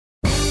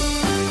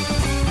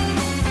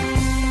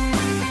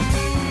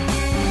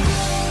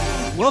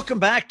Welcome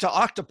back to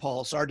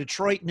Octopulse, our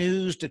Detroit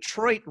News,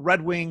 Detroit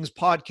Red Wings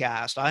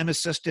podcast. I'm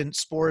assistant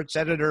sports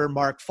editor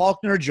Mark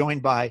Faulkner,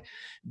 joined by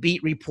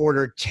beat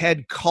reporter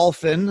Ted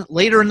Kulfan.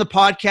 Later in the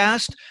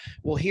podcast,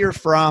 we'll hear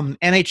from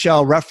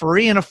NHL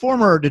referee and a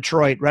former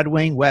Detroit Red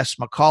Wing, Wes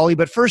McCauley.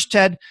 But first,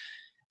 Ted,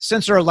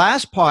 since our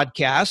last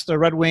podcast, the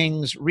Red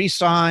Wings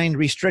re-signed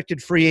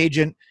restricted free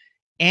agent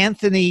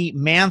Anthony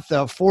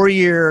Mantha,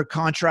 4-year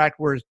contract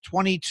worth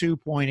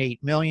 $22.8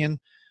 million.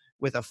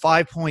 With a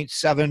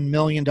 $5.7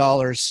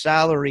 million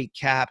salary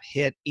cap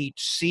hit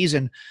each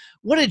season.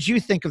 What did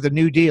you think of the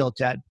new deal,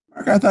 Ted?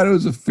 I thought it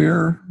was a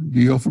fair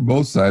deal for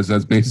both sides.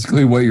 That's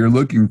basically what you're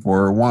looking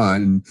for or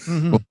want.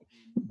 And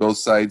both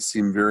sides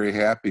seem very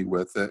happy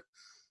with it.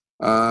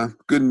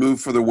 Good move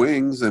for the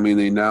Wings. I mean,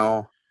 they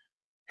now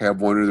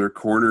have one of their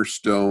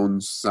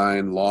cornerstones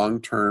signed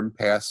long-term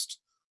past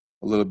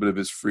a little bit of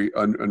his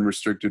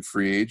unrestricted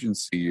free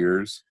agency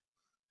years.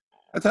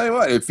 I tell you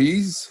what, if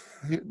he's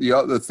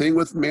the thing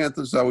with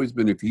Mantha's always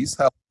been, if he's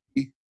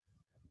healthy,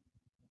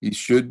 he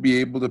should be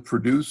able to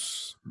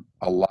produce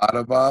a lot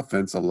of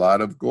offense, a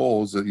lot of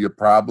goals. The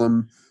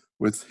problem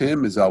with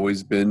him has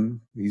always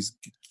been he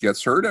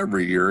gets hurt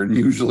every year, and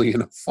usually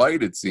in a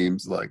fight, it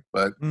seems like.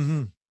 But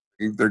I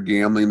think they're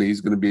gambling that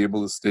he's going to be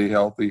able to stay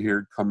healthy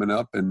here coming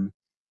up. And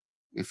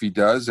if he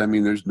does, I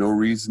mean, there's no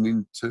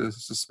reasoning to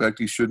suspect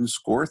he shouldn't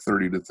score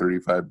 30 to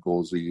 35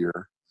 goals a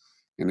year.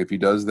 And if he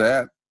does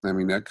that, I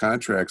mean, that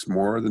contract's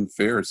more than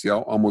fair. It's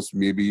almost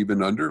maybe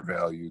even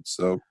undervalued.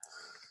 So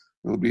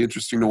it'll be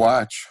interesting to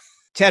watch.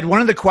 Ted,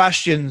 one of the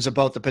questions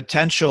about the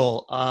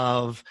potential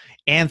of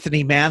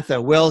Anthony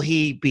Mantha, will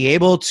he be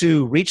able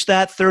to reach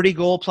that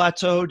 30-goal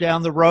plateau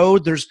down the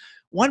road? There's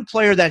one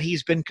player that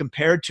he's been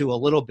compared to a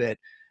little bit,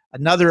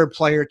 another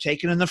player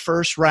taken in the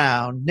first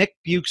round, Nick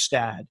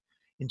Bjugstad.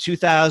 In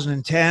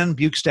 2010,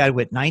 Bjugstad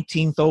went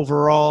 19th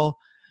overall.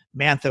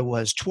 Mantha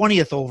was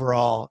 20th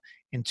overall.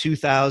 In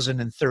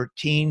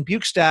 2013,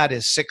 Bjugstad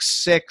is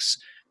 6'6",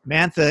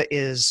 Mantha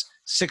is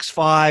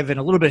 6'5", and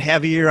a little bit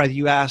heavier.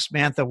 You asked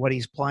Mantha what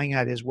he's playing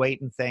at, his weight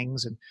and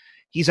things, and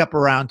he's up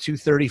around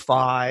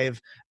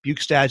 235.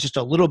 Bjugstad's just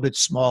a little bit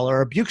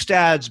smaller.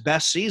 Bjugstad's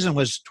best season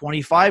was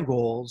 25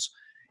 goals,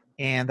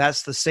 and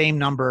that's the same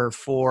number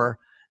for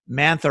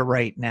Mantha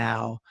right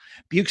now.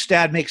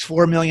 Bjugstad makes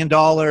 $4 million,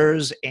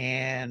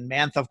 and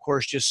Mantha, of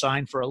course, just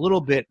signed for a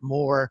little bit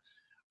more.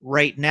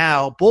 Right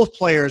now, both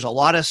players, a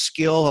lot of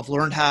skill, have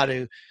learned how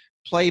to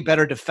play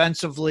better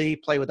defensively,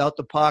 play without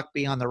the puck,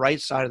 be on the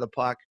right side of the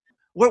puck.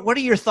 What are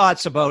your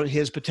thoughts about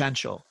his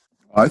potential?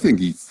 I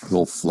think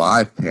he'll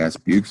fly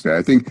past Bjugstad.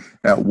 I think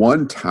at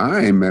one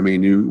time, I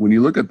mean, when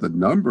you look at the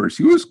numbers,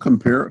 he was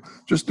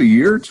just a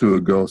year or two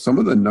ago. Some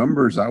of the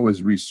numbers I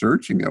was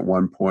researching at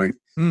one point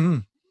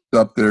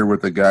up there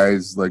with the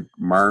guys like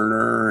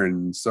Marner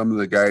and some of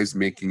the guys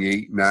making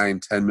 $8,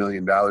 $9, $10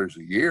 million a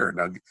year.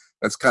 Now,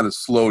 that's kind of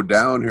slowed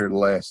down here the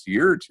last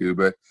year or two,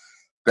 but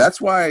that's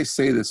why I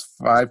say this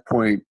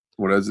 5.7,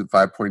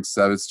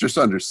 it's just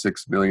under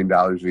 $6 million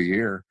a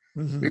year.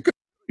 It could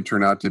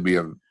turn out to be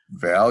a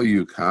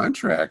value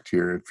contract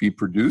here if he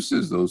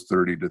produces those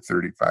 30 to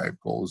 35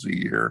 goals a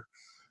year.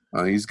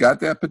 He's got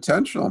that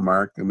potential,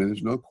 Mark. I mean,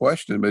 there's no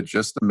question, but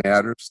just a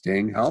matter of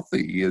staying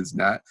healthy. He has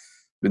not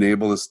been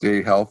able to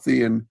stay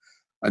healthy. And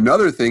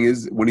another thing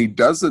is when he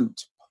does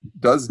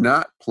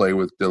not play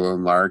with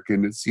Dylan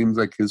Larkin, it seems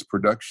like his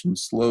production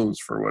slows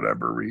for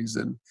whatever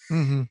reason.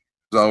 It's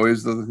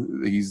always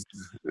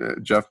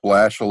Jeff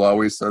Blashill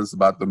always says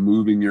about the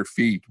moving your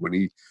feet.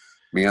 When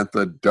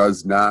Mantha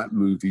does not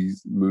move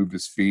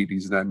his feet,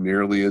 he's not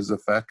nearly as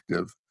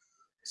effective.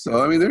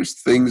 So, I mean, there's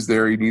things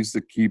there he needs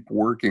to keep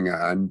working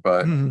on,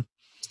 but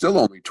still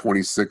only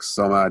 26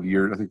 some odd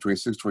years, I think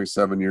 26,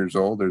 27 years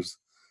old. There's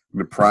in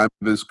the prime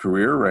of his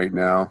career right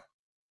now.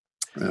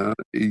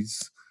 He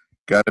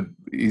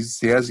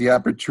has the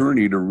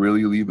opportunity to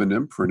really leave an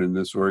imprint in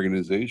this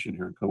organization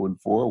here going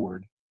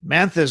forward.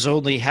 Mantha's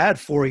only had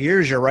 4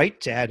 years, you're right,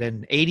 Ted,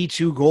 and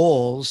 82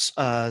 goals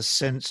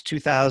since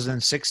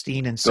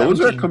 2016 and 17.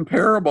 Those are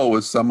comparable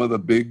with some of the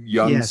big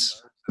young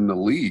stars in the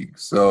league.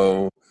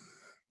 So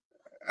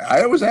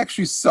I was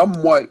actually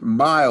somewhat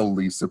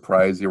mildly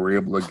surprised they were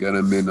able to get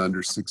him in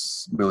under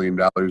 $6 million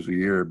a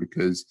year,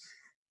 because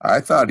I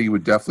thought he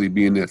would definitely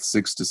be in that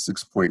 6 to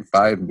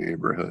 6.5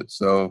 neighborhood.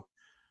 So,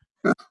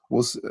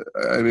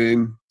 I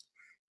mean,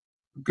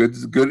 good.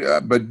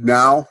 But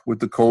now with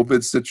the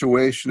COVID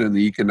situation and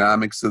the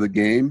economics of the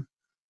game,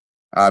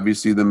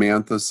 obviously the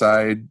Mantha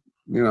side,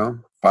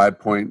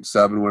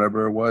 5.7,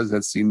 whatever it was,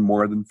 that seemed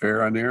more than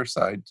fair on their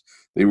side.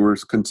 They were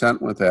content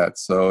with that.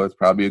 So it's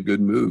probably a good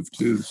move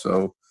too.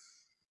 So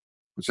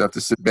we just have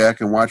to sit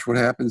back and watch what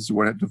happens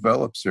when it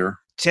develops here.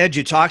 Ted,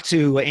 you talked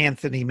to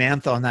Anthony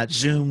Mantha on that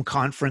Zoom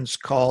conference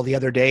call the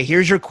other day.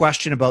 Here's your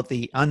question about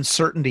the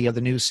uncertainty of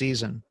the new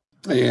season.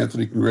 Hey,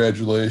 Anthony,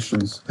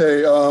 congratulations.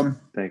 Hey,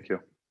 thank you.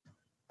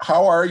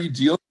 How are you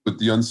dealing with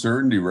the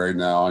uncertainty right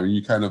now? I mean,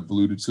 you kind of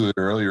alluded to it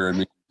earlier. I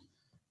mean,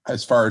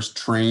 as far as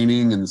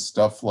training and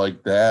stuff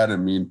like that, I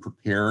mean,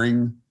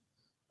 preparing,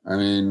 I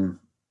mean,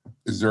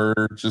 is there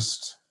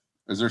just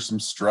Is there some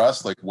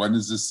stress? Like, when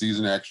is this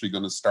season actually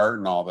going to start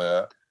and all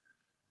that?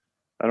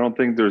 I don't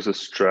think there's a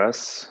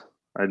stress.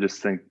 I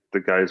just think the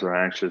guys are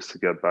anxious to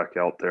get back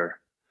out there.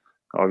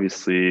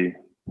 Obviously,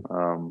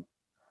 what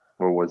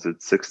was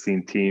it,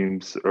 16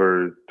 teams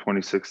or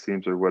 26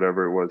 teams or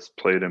whatever it was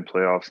played in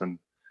playoffs, and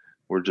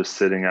we're just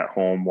sitting at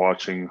home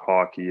watching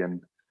hockey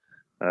and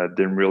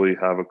didn't really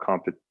have a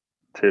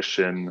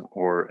competition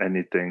or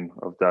anything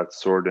of that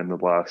sort in the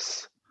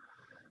last,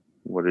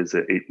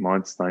 8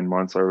 months, 9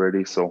 months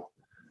already. So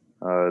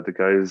the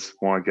guys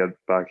want to get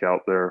back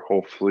out there.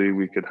 Hopefully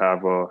we could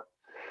have a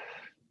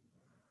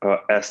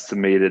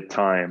estimated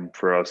time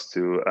for us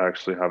to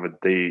actually have a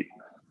date.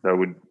 That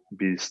would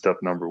be step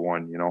number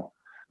one,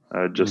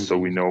 just so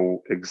we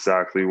know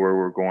exactly where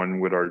we're going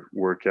with our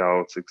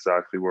workouts,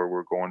 exactly where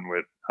we're going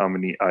with how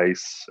many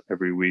ice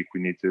every week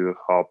we need to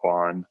hop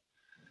on.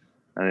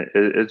 And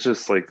it's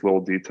just like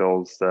little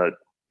details that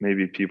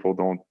maybe people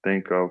don't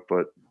think of,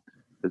 but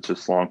it's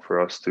just long for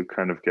us to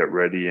kind of get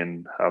ready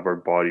and have our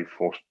body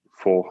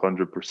full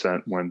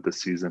 100% when the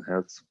season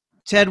hits.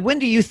 Ted, when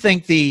do you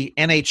think the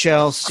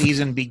NHL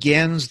season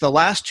begins? The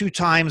last two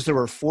times there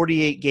were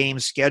 48-game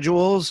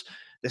schedules.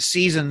 The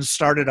season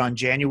started on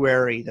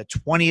January the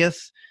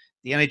 20th.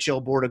 The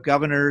NHL Board of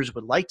Governors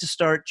would like to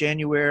start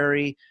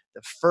January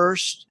the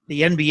 1st.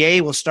 The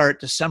NBA will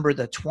start December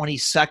the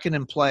 22nd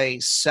and play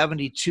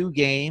 72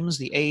 games.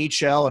 The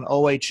AHL and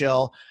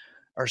OHL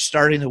are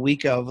starting the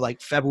week of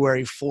like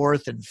February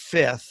 4th and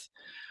 5th.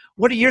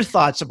 What are your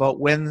thoughts about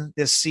when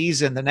this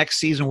season, the next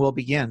season, will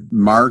begin?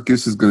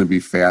 Marcus is going to be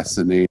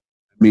fascinating.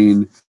 I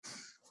mean,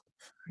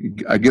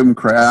 I give them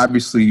credit.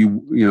 Obviously,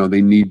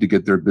 they need to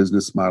get their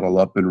business model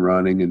up and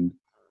running, and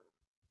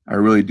I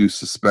really do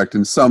suspect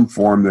in some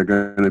form they're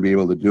going to be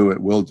able to do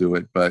it, will do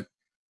it. But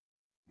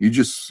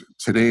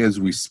today as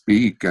we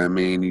speak, I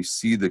mean, you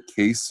see the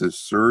cases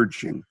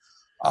surging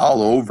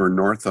all over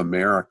North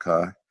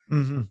America.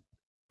 Mm-hmm.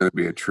 Going to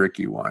be a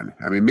tricky one.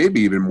 I mean, maybe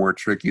even more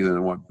tricky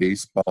than what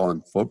baseball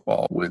and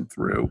football went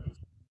through.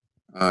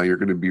 You're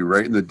going to be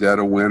right in the dead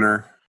of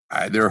winter.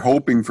 They're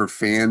hoping for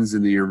fans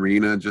in the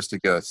arena just to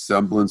get a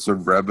semblance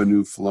of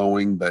revenue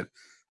flowing, but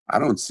I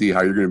don't see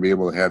how you're going to be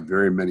able to have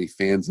very many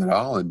fans at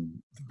all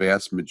in the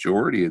vast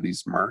majority of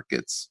these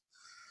markets.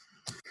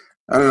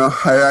 I don't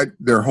know.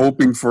 They're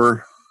hoping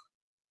for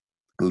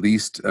at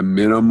least a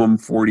minimum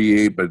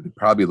 48, but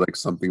probably like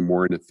something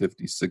more in the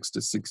 56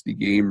 to 60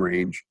 game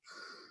range.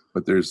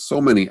 But there's so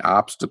many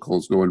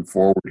obstacles going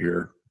forward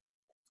here.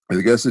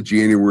 I guess a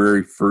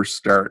January 1st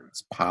start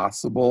is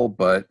possible,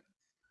 but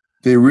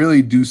they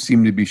really do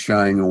seem to be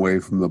shying away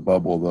from the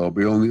bubble, though.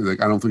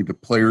 I don't think the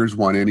players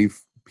want any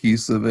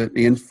piece of it,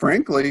 and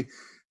frankly,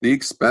 the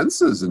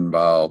expenses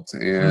involved,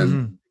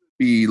 and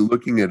be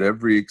looking at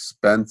every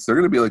expense. They're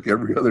going to be like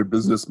every other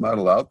business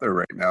model out there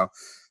right now.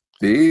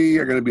 They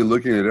are going to be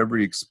looking at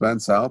every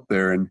expense out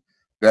there, and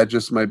that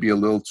just might be a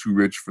little too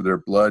rich for their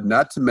blood.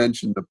 Not to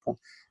mention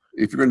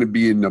if you're going to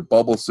be in a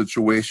bubble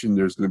situation,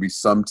 there's going to be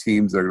some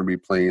teams that are going to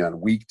be playing on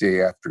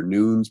weekday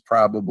afternoons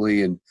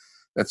probably, and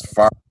that's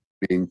far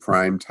from being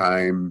prime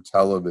time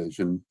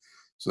television.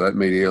 So that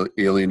may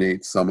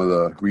alienate some of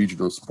the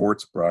regional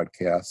sports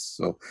broadcasts.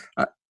 So,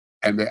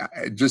 and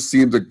it just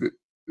seems like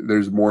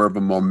there's more of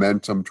a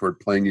momentum toward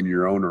playing in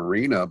your own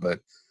arena. But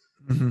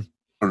I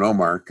don't know,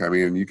 Mark. I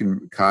mean, you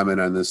can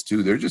comment on this too.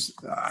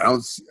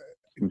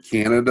 In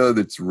Canada,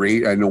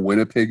 I know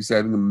Winnipeg's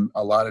having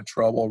a lot of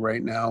trouble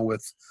right now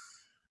with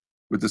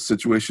the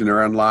situation.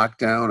 They're on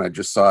lockdown. I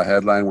just saw a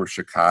headline where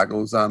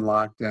Chicago's on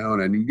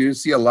lockdown, and you're going to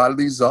see a lot of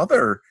these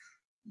other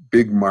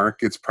big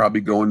markets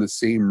probably going the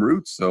same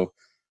route. So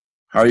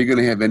how are you going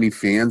to have any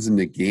fans in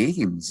the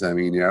games? I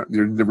mean,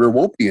 there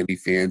won't be any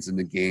fans in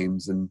the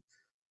games, and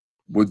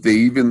would they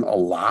even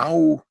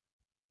allow,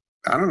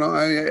 I don't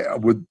know,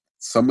 would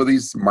some of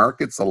these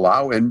markets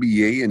allow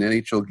NBA and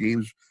NHL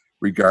games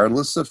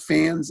regardless of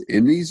fans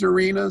in these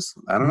arenas?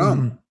 I don't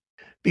know.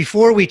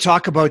 Before we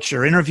talk about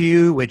your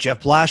interview with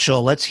Jeff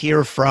Blashill, let's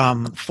hear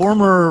from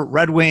former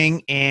Red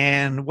Wing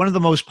and one of the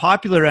most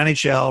popular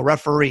NHL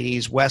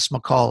referees, Wes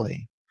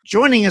McCauley.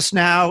 Joining us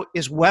now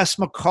is Wes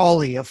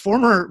McCauley, a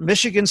former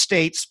Michigan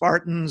State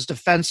Spartans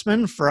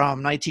defenseman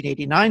from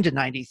 1989 to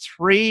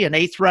 93, an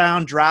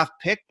 8th-round draft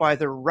pick by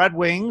the Red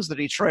Wings, the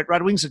Detroit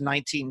Red Wings in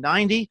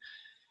 1990.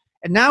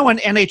 And now an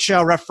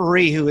NHL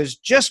referee who is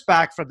just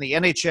back from the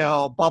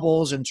NHL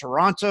bubbles in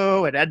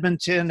Toronto and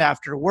Edmonton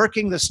after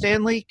working the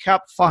Stanley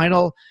Cup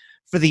final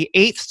for the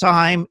 8th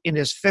time in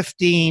his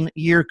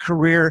 15-year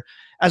career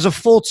as a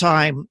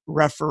full-time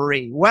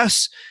referee.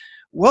 Wes,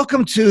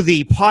 welcome to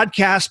the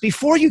podcast.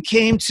 Before you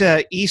came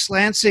to East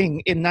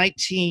Lansing in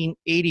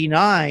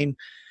 1989,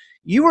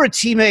 you were a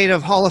teammate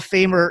of Hall of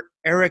Famer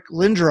Eric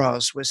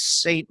Lindros with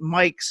St.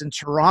 Mike's in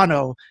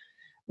Toronto.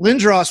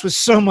 Lindros was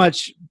so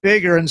much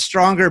bigger and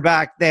stronger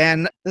back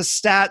then. The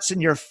stats in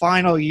your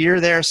final year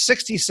there,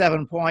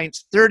 67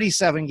 points,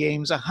 37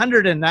 games,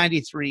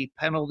 193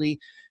 penalty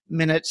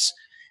minutes.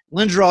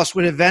 Lindros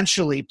would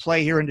eventually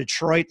play here in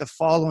Detroit the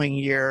following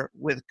year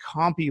with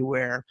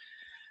CompuWare.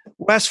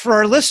 Wes, for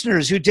our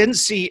listeners who didn't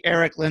see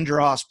Eric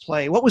Lindros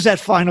play, what was that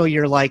final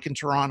year like in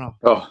Toronto?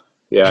 Oh,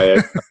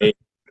 yeah.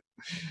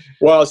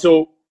 Well,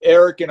 so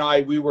Eric and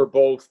I, we were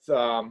both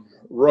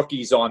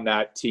rookies on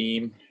that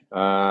team,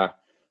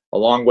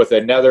 along with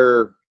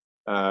another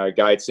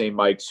guy at St.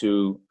 Mike's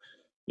who,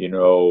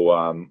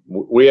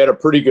 we had a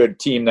pretty good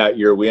team that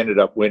year. We ended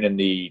up winning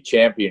the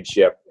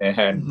championship.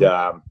 And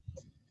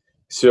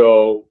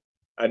so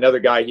another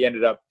guy,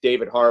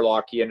 David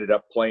Harlock, he ended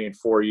up playing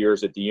 4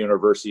 years at the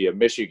University of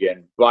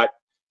Michigan. But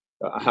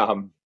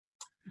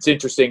it's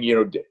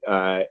interesting,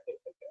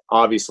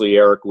 obviously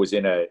Eric was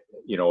in a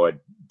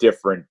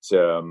different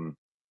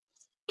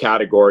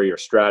category or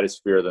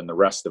stratosphere than the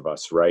rest of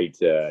us, right?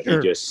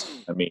 Sure.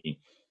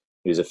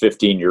 He was a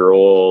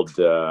 15-year-old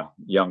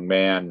young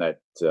man that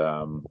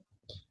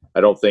I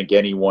don't think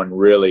anyone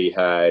really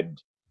had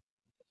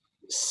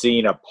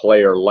seen a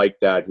player like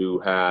that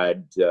who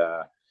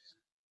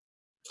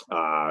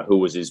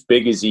was as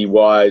big as he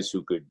was,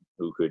 who could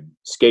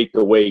skate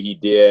the way he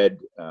did.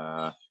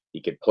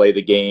 He could play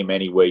the game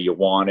any way you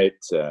want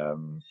it.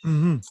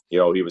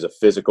 He was a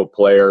physical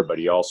player, but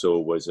he also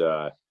was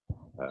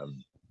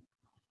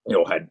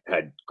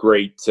had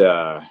great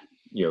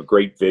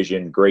great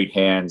vision, great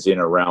hands in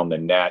around the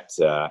net.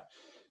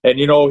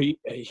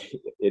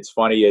 It's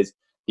funny is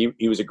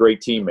he was a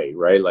great teammate,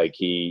 right? Like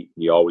he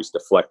always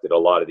deflected a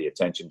lot of the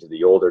attention to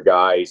the older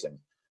guys, and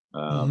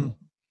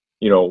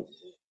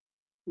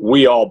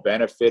we all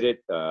benefited,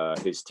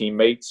 his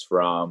teammates,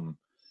 from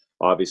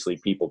obviously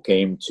people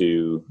came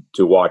to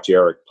watch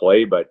Eric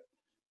play, but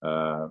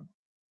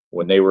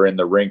when they were in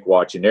the rink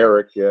watching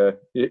Eric,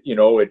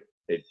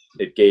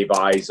 it gave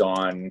eyes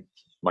on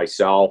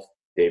myself,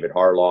 David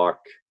Harlock,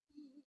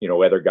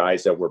 other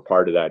guys that were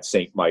part of that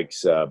St.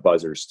 Mike's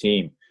Buzzers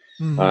team.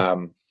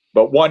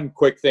 But one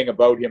quick thing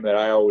about him that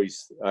I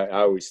always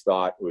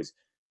thought was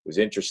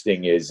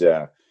interesting is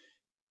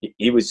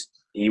he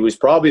was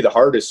probably the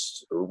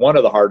hardest, or one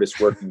of the hardest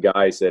working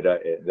guys that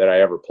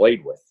I ever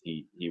played with.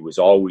 He was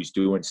always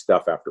doing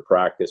stuff after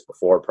practice,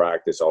 before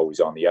practice, always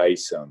on the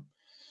ice.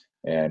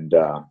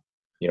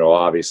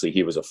 Obviously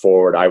he was a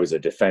forward. I was a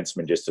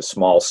defenseman, just a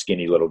small,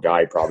 skinny little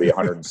guy, probably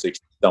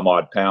 160 some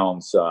odd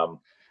pounds.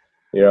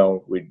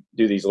 We'd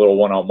do these little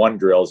one-on-one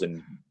drills,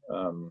 and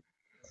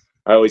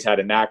I always had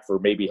a knack for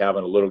maybe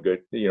having a little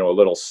good,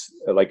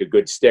 like a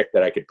good stick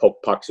that I could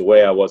poke pucks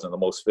away. I wasn't the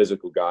most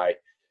physical guy.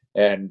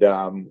 And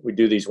we'd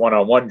do these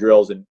one-on-one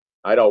drills, and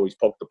I'd always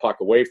poke the puck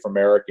away from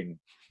Eric, and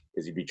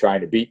because he'd be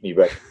trying to beat me,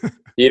 but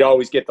he'd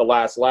always get the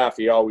last laugh.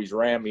 He always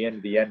ran me into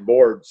the end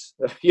boards,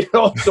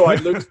 so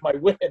I'd lose my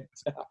wind.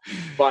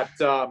 But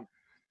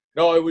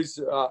no, it was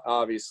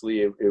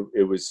obviously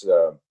it was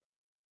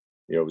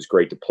it was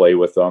great to play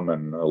with them,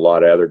 and a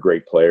lot of other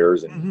great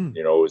players, and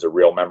it was a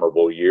real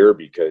memorable year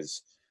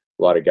because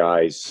a lot of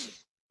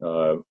guys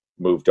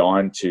moved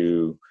on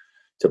to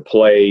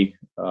play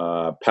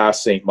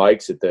past St.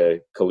 Mike's at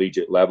the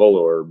collegiate level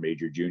or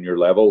major junior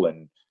level,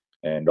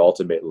 and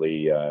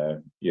ultimately,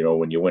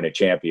 when you win a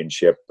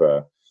championship,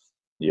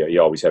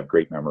 you always have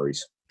great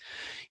memories.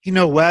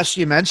 Wes,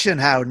 you mentioned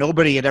how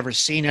nobody had ever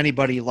seen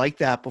anybody like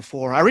that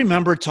before. I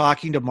remember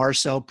talking to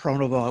Marcel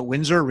Pronovost at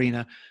Windsor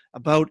Arena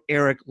about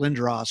Eric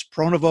Lindros.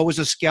 Pronovost was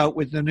a scout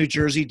with the New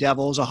Jersey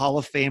Devils, a Hall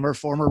of Famer,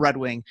 former Red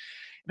Wing.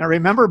 And I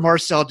remember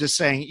Marcel just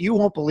saying, "You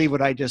won't believe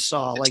what I just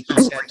saw," like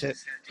you said, to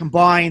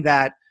combine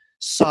that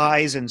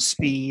size and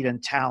speed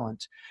and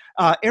talent.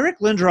 Eric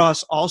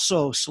Lindros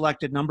also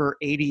selected number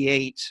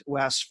 88,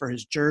 Wes, for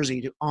his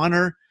jersey to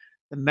honor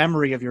the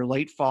memory of your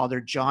late father,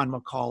 John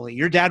McCauley.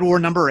 Your dad wore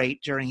number 8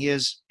 during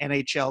his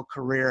NHL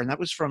career, and that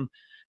was from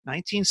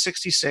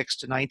 1966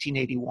 to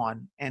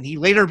 1981. And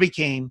your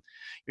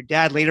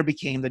dad later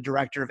became the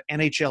director of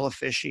NHL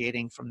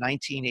officiating from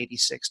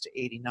 1986 to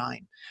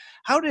 89.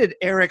 How did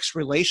Eric's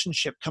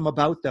relationship come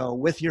about, though,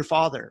 with your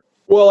father?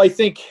 Well, I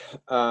think,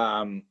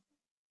 one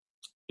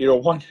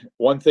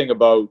thing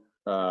about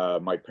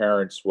my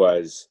parents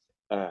was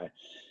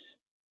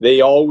they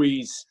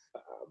always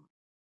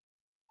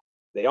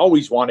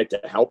wanted to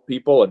help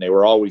people, and they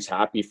were always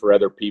happy for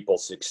other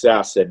people's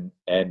success. And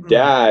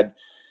Dad,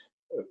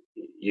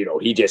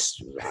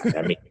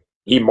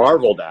 he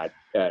marveled at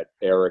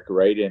Eric,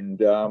 right? And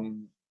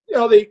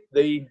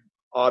they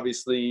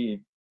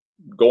obviously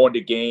going to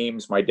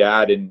games. My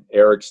dad and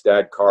Eric's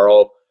dad,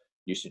 Carl,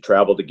 used to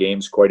travel to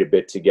games quite a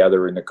bit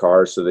together in the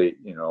car. So they,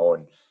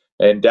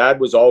 and Dad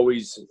was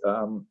always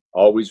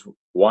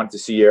wanted to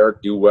see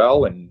Eric do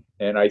well. And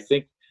I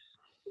think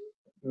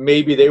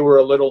maybe they were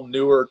a little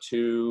newer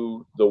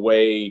to the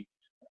way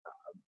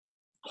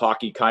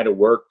hockey kind of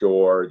worked,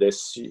 or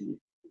this,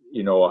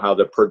 how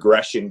the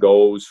progression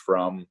goes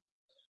from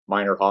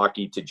minor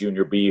hockey to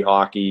junior B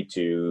hockey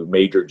to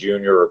major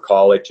junior or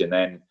college, and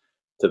then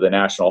to the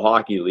National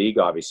Hockey League.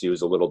 Obviously, it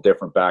was a little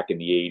different back in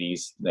the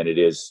 80s than it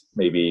is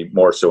maybe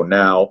more so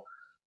now.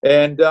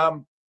 And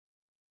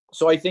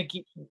so I think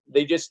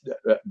they just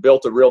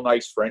built a real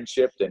nice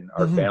friendship, and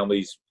our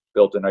families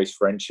built a nice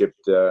friendship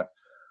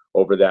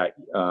over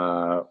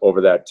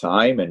that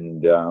time.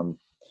 And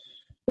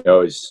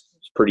it's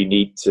pretty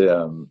neat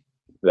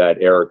that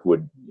Eric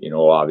would,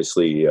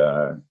 obviously,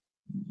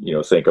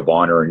 think of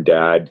honoring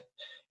Dad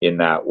in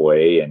that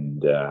way.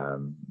 And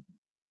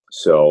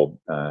so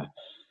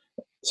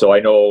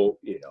I know,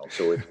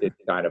 so it's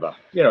kind of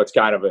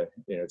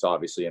it's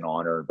obviously an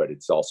honor, but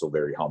it's also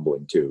very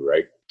humbling too,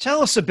 right?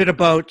 Tell us a bit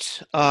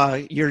about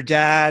your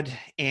dad.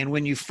 And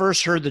when you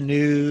first heard the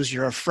news,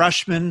 you're a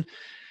freshman.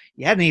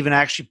 You hadn't even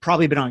actually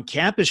probably been on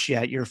campus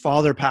yet. Your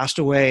father passed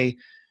away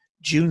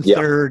June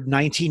 3rd,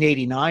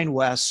 1989,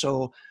 Wes.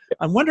 So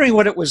I'm wondering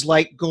what it was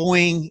like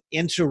going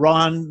into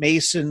Ron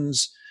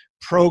Mason's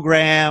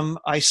program.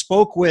 I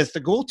spoke with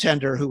the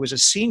goaltender who was a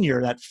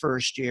senior that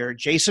first year,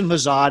 Jason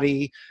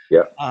Mazzotti,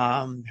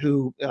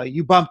 who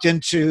you bumped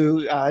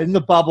into in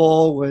the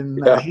bubble when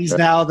he's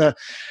now the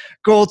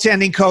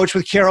goaltending coach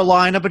with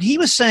Carolina. But he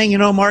was saying,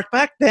 Mark,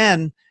 back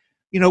then,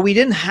 we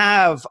didn't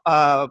have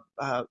the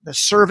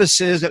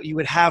services that you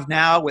would have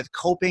now with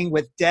coping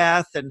with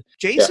death. And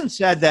Jason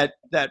said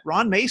that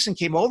Ron Mason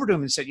came over to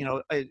him and said,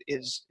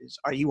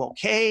 are you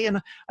okay? And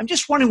I'm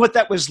just wondering what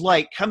that was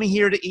like coming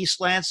here to East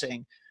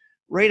Lansing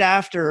right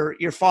after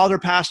your father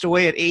passed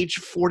away at age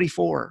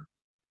 44.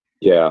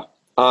 Yeah.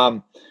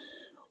 Well,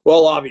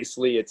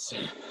 obviously it's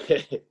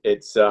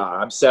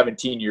I'm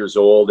 17 years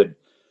old, and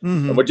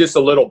what just a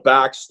little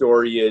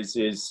backstory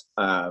is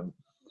I'm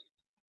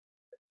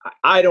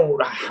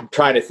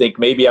trying to think,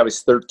 maybe I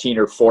was 13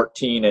 or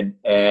 14,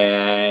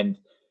 and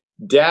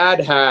Dad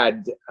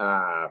had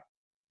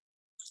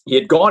he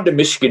had gone to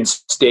Michigan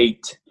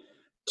State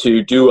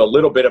to do a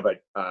little bit of a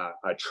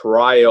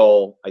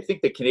trial. I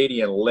think the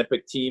Canadian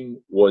Olympic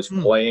team was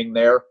playing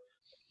there.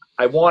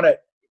 I want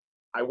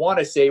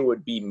to say it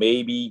would be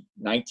maybe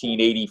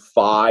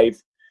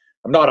 1985.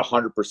 I'm not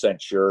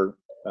 100% sure.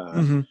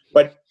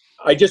 But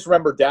I just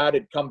remember Dad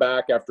had come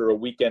back after a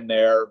weekend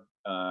there,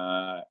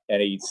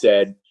 and he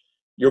said,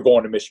 "You're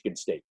going to Michigan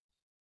State."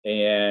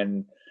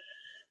 And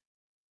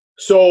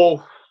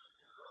so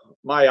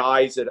my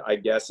eyes had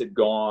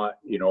gone,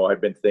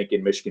 I've been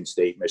thinking Michigan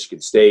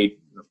State.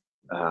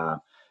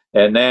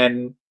 And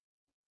then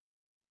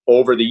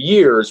over the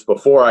years,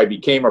 before I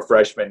became a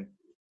freshman,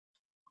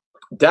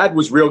 Dad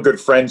was real good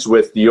friends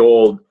with the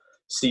old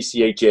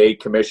CCHA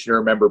commissioner,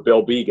 remember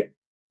Bill Began.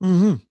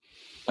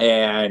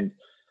 And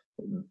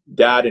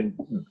Dad and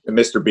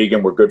Mr.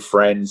 Began were good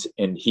friends.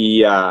 And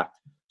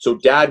so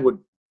Dad would,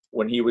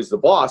 when he was the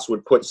boss,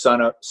 would put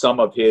some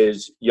of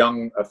his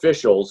young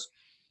officials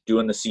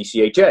doing the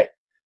CCHA.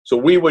 So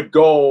we'd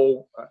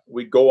go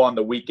on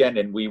the weekend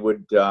and we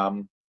would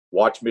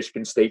watch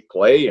Michigan State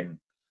play, and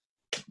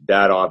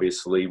Dad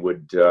obviously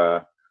would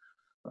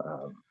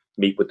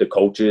meet with the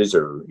coaches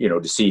or,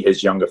 to see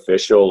his young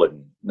official.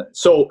 And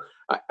so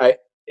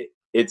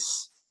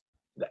that's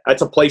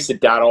a place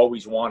that Dad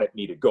always wanted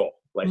me to go.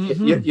 Like,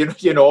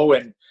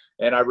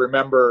 and I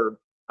remember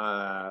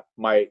I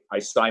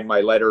signed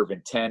my letter of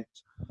intent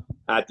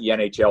at the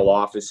NHL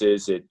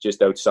offices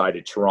just outside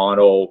of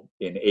Toronto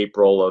in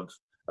April of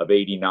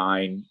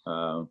 '89.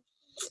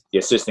 The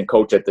assistant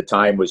coach at the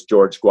time was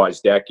George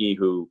Gwozdecki,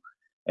 who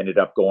ended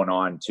up going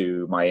on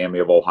to Miami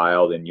of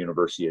Ohio, then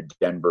University of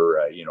Denver.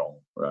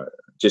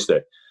 Just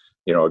a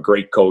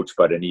great coach,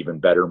 but an even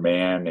better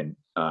man. And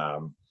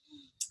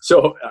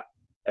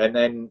and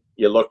then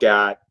you look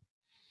at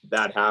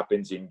that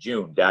happens in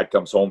June. Dad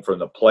comes home from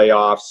the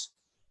playoffs,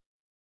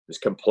 was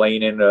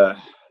complaining,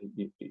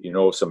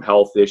 some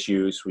health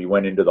issues. We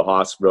went into the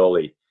hospital.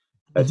 He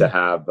had to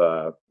have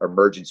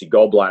emergency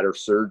gallbladder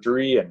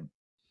surgery, and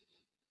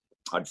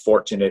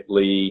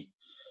unfortunately,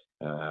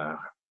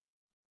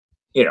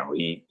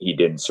 he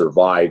didn't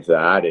survive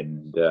that.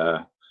 And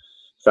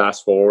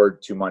fast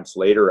forward 2 months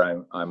later,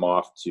 I'm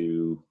off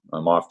to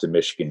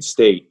Michigan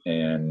State,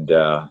 and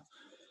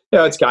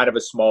it's kind of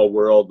a small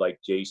world. Like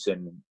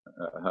Jason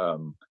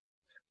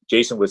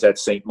was at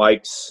St.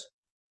 Mike's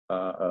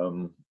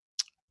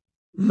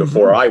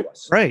before I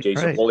was. Right.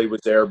 Jason Woolley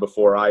was there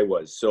before I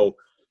was. So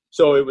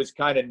it was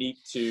kind of neat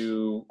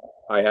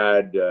I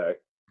had a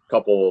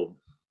couple,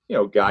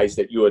 guys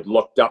that you had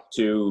looked up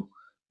to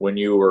when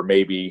you were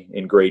maybe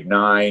in grade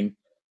 9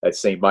 at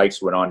St.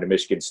 Mike's, went on to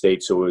Michigan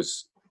State. So it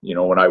was,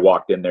 when I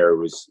walked in there, it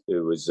was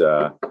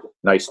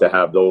nice to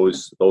have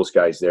those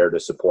guys there to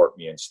support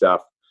me and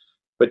stuff.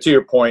 But to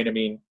your point, I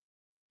mean,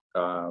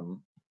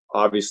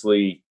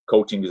 obviously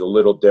coaching is a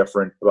little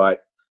different,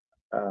 but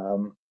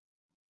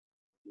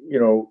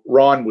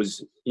Ron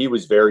was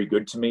very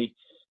good to me.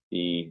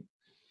 He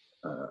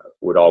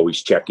would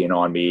always check in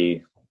on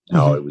me,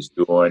 how I was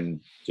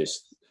doing.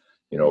 Just,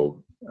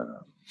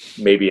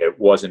 maybe it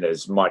wasn't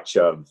as much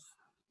of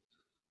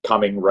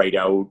coming right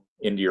out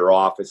into your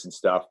office and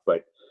stuff,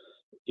 but,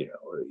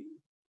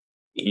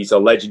 he's a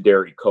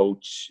legendary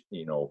coach,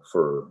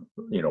 for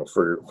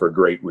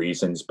great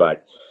reasons,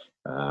 but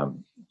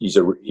he's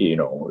a,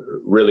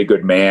 really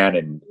good man.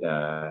 And,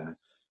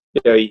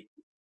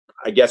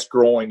 I guess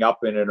growing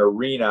up in an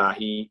arena,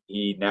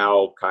 he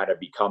now kind of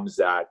becomes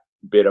that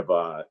bit of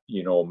a,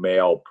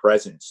 male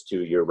presence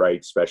to you, right?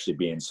 Especially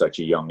being such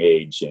a young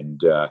age.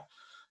 And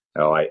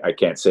I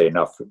can't say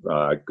enough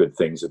good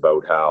things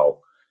about how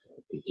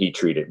he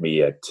treated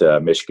me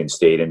at Michigan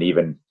State, and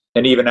even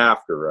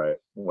after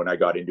when I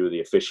got into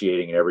the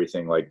officiating and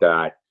everything like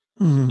that,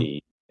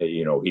 Mhm.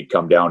 he'd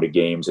come down to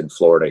games in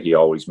Florida. He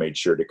always made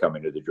sure to come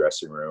into the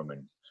dressing room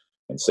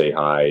and say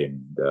hi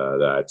and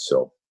that.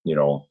 So,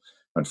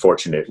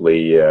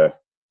 unfortunately,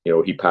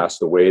 he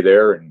passed away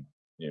there, and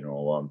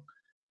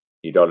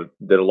he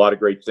did a lot of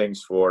great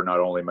things for not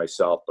only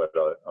myself but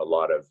a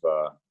lot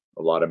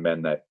of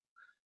men that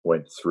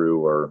went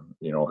through or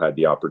had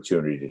the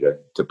opportunity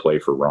to play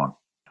for Ron.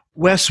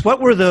 Wes, what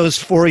were those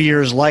 4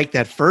 years like?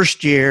 That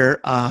first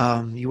year,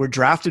 you were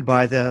drafted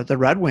by the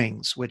Red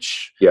Wings,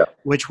 which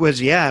was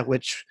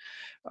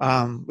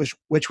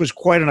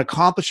quite an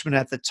accomplishment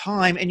at the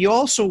time. And you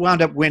also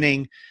wound up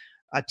winning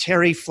a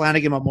Terry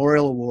Flanagan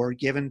Memorial Award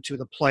given to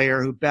the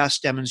player who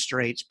best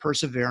demonstrates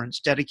perseverance,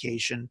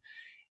 dedication,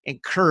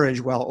 and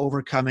courage while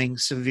overcoming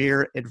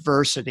severe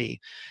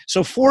adversity.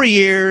 So 4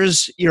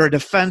 years, you're a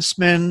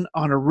defenseman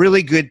on a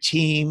really good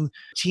team.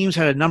 Teams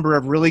had a number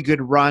of really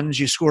good runs.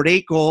 You scored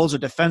 8 goals, a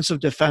defensive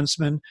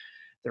defenseman.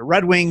 The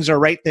Red Wings are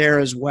right there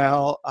as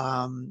well,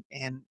 and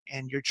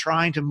you're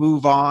trying to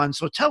move on.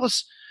 So tell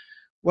us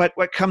what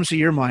comes to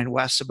your mind,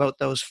 Wes, about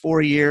those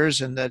 4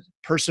 years and the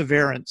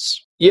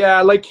perseverance.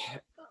 Yeah,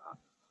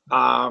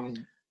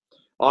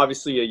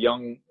 obviously a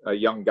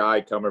young guy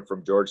coming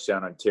from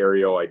Georgetown,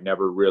 Ontario. I'd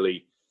never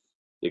really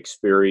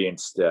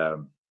experienced, I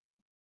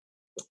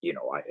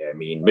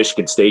mean,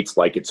 Michigan State's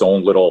like its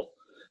own little,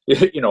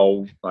 I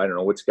don't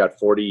know, it's got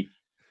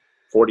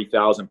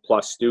 40,000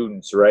 plus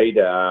students, right?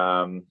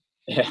 And,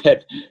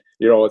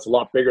 it's a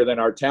lot bigger than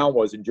our town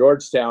was in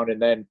Georgetown. And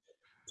then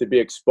to be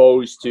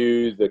exposed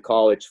to the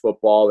college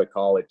football, the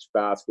college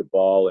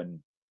basketball,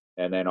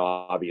 and then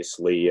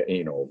obviously,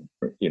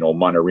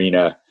 Mon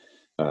Arena,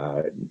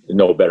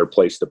 no better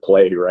place to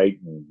play, right?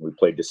 And we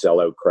played to sell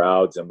out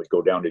crowds, and we'd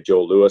go down to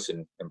Joe Louis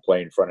and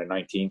play in front of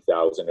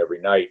 19,000 every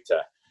night.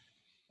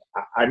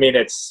 I mean,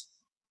 it's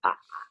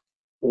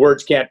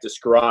words can't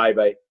describe,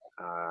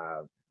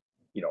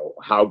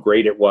 how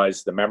great it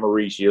was. The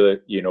memories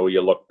you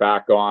look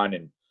back on,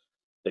 and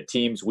the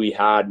teams we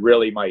had.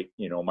 Really, my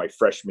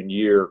freshman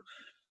year,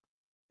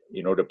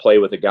 to play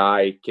with a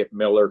guy, Kip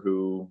Miller,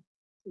 who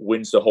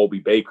wins the Hobey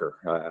Baker.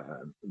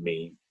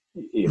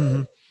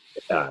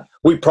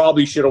 We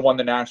probably should have won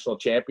the national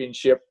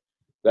championship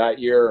that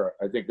year.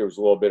 I think there was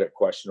a little bit of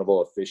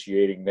questionable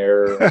officiating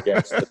there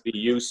against the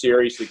BU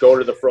series to go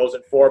to the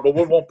Frozen Four, but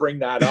we won't bring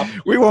that up.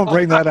 We won't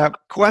bring that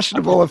up.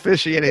 Questionable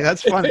officiating.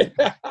 That's funny.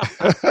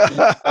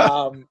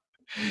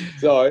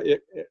 So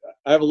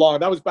I have a long,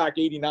 that was back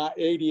 89,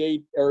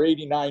 88 or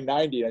 89,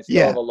 90. I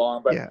still have a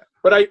long, but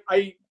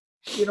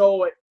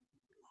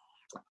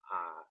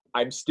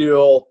I'm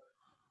still,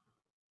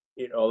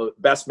 the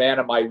best man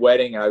at my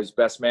wedding. I was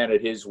best man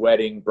at his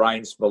wedding.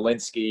 Brian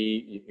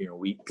Smolinski,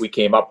 we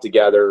came up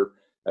together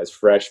as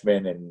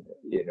freshmen, and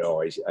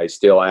I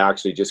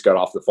actually just got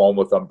off the phone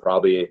with him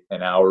probably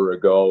an hour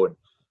ago. And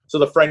so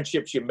the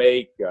friendships you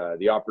make,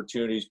 the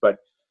opportunities, but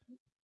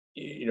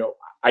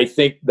I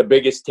think the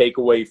biggest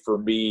takeaway for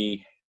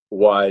me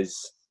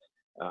was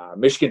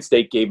Michigan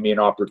State gave me an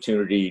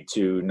opportunity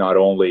to not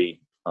only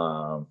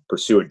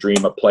pursue a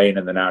dream of playing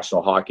in the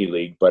National Hockey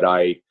League, but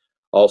I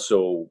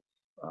also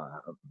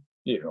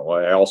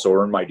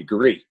earned my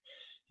degree.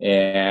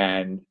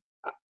 And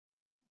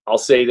I'll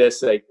say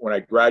this, like when I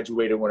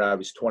graduated when I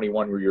was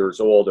 21 years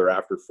old, or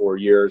after 4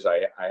 years,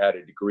 I had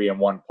a degree in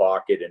one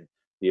pocket and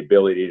the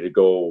ability to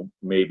go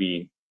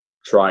maybe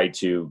try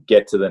to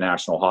get to the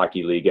National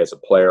Hockey League as a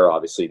player.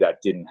 Obviously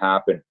that didn't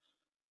happen.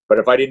 But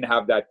if I didn't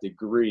have that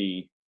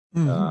degree,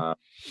 I'm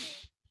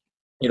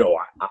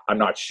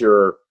not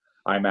sure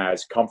I'm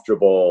as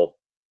comfortable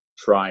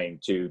trying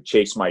to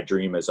chase my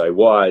dream as I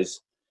was.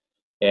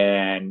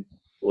 And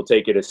we'll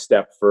take it a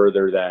step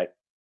further that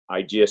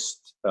I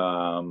just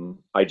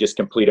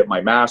completed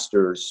my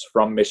master's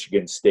from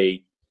Michigan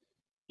State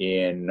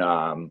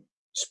in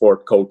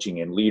sport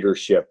coaching and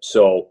leadership.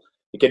 So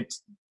it can,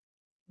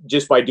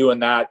 just by doing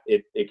that,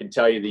 it can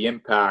tell you the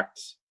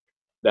impact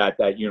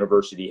that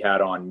university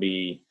had on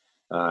me,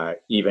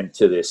 even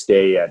to this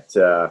day at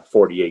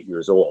 48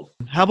 years old.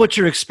 How about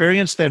your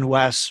experience then,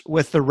 Wes,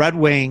 with the Red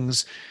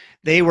Wings?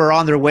 They were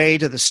on their way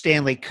to the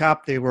Stanley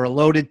Cup. They were a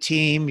loaded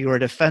team. You were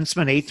a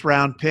defenseman, 8th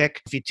round pick.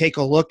 If you take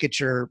a look at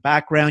your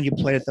background, you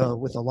played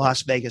with the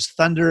Las Vegas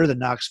Thunder, the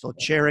Knoxville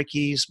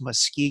Cherokees,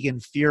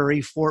 Muskegon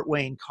Fury, Fort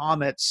Wayne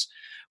Comets.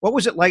 What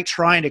was it like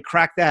trying to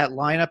crack that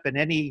lineup, and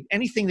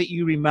anything that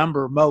you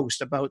remember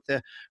most about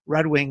the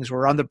Red Wings?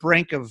 Were on the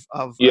brink of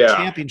a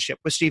championship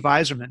with Steve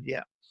Yzerman.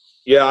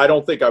 Yeah, I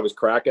don't think I was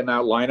cracking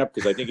that lineup,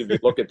 because I think if you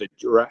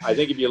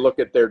look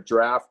at their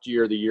draft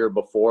year, the year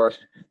before,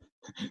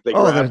 they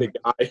grabbed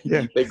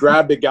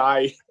the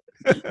guy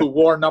who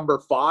wore number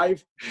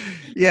 5.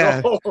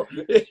 Yeah. So,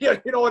 you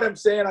know what I'm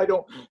saying? I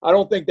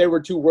don't think they were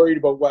too worried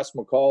about Wes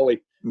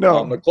McCauley.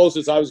 No. The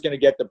closest I was going to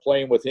get to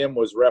playing with him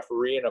was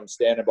refereeing him,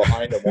 standing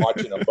behind him,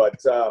 watching him. But,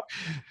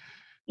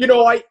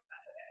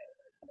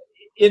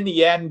 in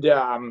the end,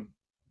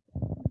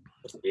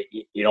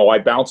 I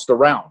bounced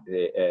around.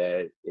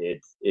 It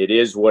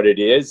is what it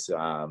is.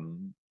 I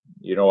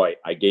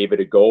gave it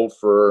a go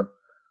for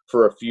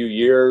a few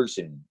years,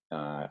 and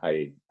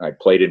I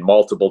played in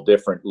multiple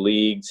different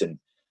leagues, and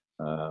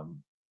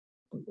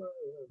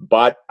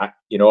but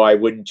I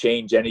wouldn't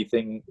change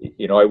anything.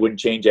 I wouldn't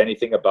change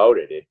anything about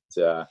it.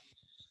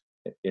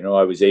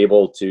 I was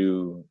able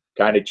to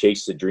kind of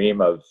chase the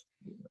dream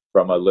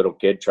from a little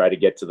kid, try to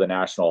get to the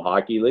National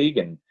Hockey League,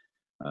 and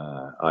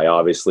I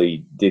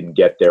obviously didn't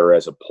get there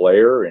as a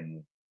player,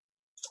 and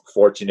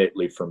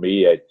fortunately for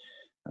me,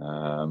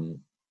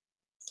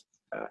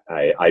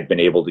 I've been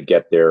able to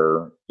get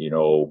there,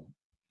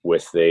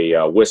 with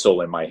a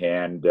whistle in my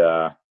hand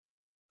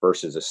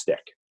versus a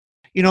stick.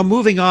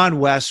 Moving on,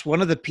 Wes,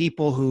 one of the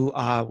people who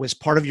was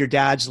part of your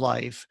dad's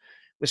life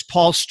was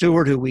Paul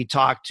Stewart, who we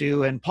talked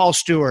to. And Paul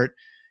Stewart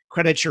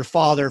credits your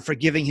father for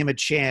giving him a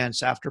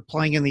chance after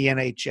playing in the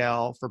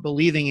NHL, for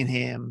believing in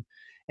him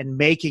and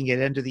making it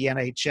into the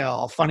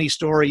NHL. Funny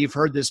story, you've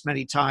heard this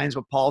many times,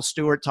 but Paul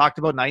Stewart talked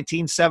about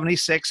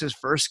 1976, his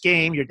first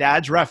game. Your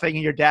dad's reffing,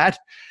 and your dad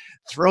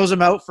throws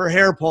him out for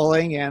hair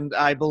pulling. And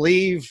I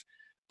believe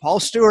Paul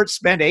Stewart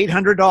spent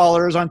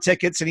 $800 on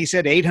tickets, and he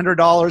said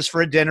 $800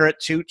 for a dinner at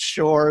Toots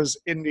Shores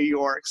in New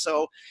York.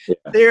 So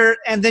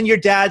and then your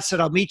dad said,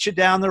 I'll meet you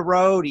down the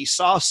road. He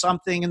saw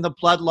something in the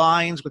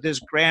bloodlines with his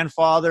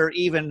grandfather.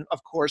 Even,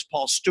 of course,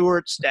 Paul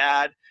Stewart's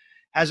dad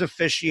has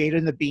officiated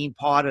in the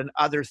Beanpot and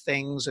other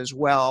things as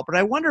well. But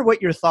I wonder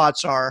what your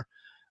thoughts are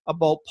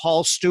about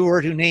Paul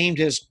Stewart, who named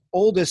his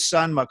oldest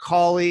son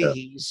Macaulay. Yeah.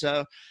 He's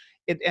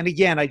and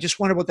again, I just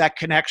wonder about that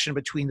connection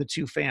between the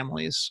two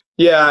families.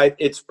 Yeah,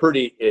 it's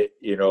pretty.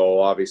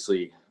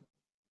 Obviously,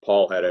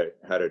 Paul had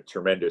a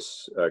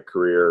tremendous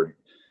career.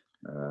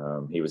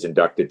 He was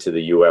inducted to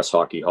the U.S.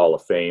 Hockey Hall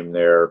of Fame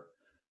there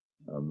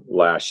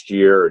last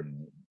year,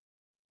 and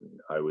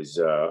I was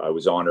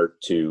honored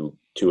to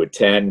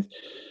attend.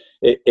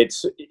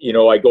 It's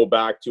I go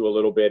back to a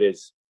little bit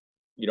is,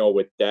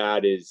 with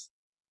Dad is,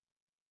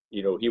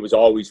 he was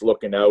always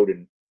looking out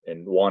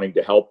and wanting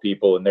to help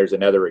people. And there's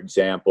another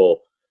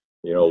example,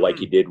 like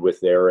he did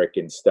with Eric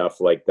and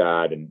stuff like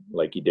that, and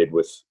like he did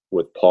with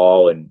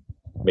Paul. And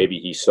maybe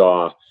he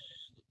saw,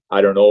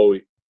 I don't know,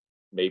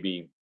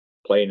 maybe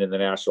playing in the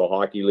National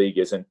Hockey League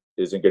isn't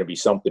going to be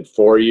something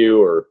for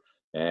you,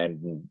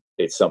 and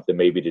it's something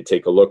maybe to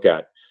take a look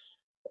at.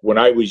 When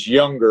I was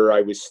younger,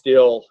 I was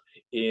still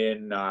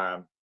in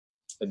the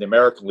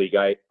American League.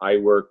 I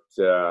worked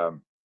Stewie's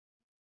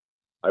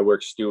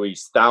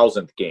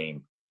 1,000th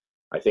game.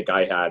 I think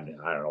I had,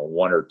 I don't know,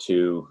 1 or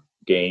 2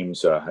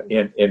 games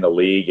in the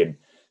league,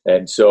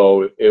 and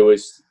so it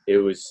was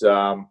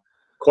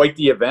quite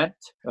the event.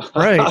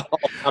 Right.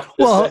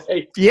 Well,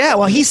 yeah.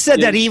 Well, he said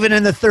that even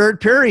in the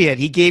third period,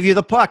 he gave you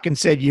the puck and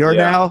said, "You're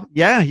now,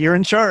 you're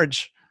in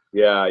charge."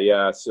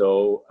 Yeah.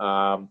 So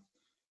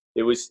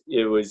it was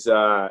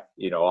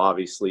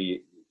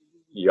obviously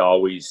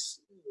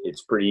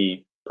it's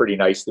pretty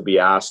nice to be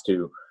asked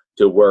to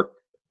work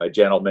a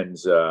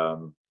gentleman's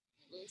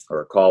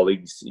or a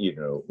colleague's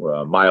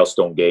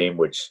milestone game,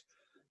 which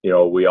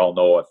we all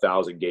know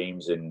 1,000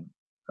 games in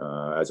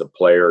as a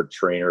player,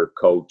 trainer,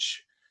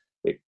 coach,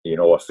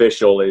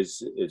 official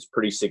is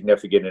pretty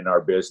significant in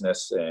our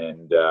business.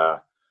 And I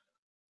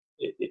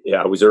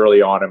was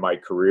early on in my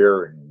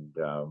career, and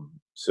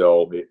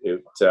so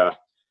it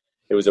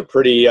was a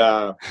pretty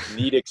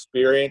neat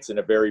experience and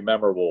a very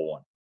memorable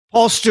one.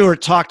 Paul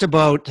Stewart talked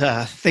about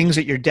things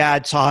that your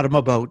dad taught him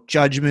about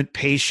judgment,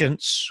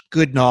 patience,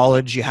 good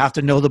knowledge. You have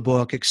to know the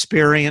book,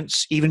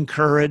 experience, even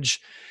courage,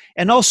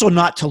 and also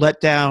not to let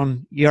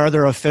down your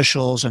other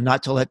officials and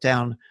not to let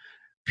down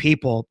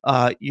people.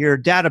 Your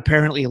dad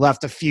apparently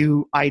left a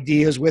few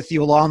ideas with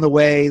you along the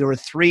way. There were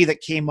 3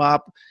 that came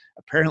up,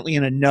 apparently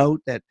in a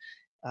note, that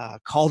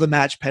call the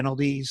match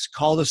penalties,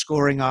 call the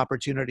scoring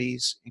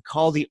opportunities, and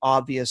call the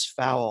obvious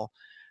foul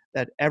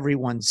that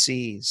everyone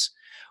sees.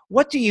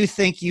 What do you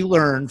think you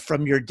learned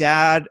from your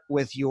dad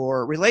with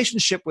your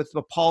relationship with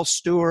the Paul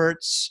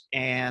Stewarts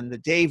and the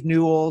Dave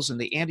Newells and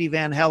the Andy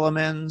Van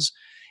Hellemans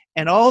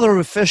and all the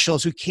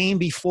officials who came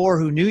before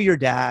who knew your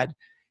dad,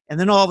 and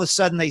then all of a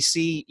sudden they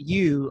see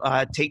you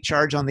take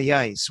charge on the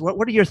ice?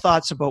 What are your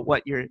thoughts about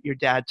what your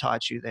dad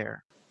taught you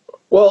there?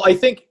 Well, I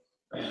think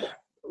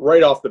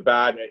right off the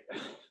bat,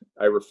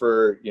 I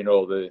refer,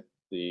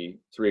 the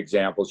 3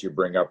 examples you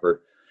bring up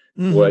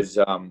was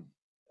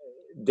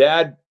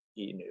Dad.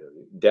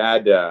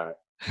 Dad,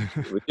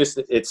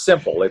 it's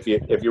simple. If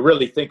you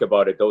really think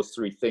about it, those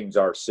 3 things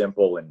are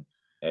simple,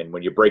 and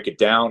when you break it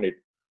down,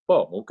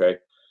 okay.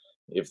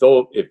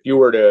 If you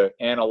were to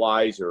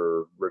analyze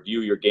or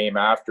review your game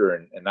after,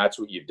 and that's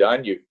what you've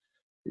done,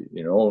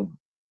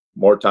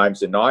 more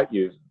times than not,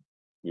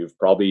 you've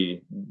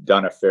probably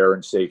done a fair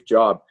and safe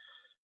job.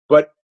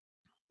 But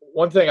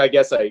one thing I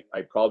guess I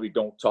probably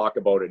don't talk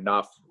about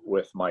enough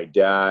with my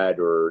dad,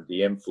 or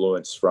the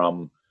influence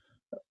from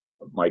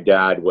my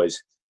dad, was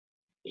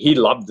he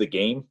loved the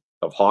game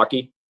of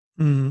hockey.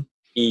 Mm-hmm.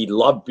 He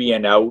loved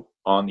being out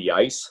on the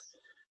ice.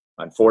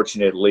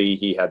 Unfortunately,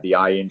 he had the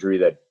eye injury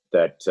that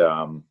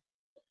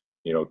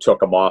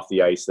took him off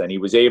the ice. Then he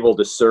was able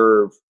to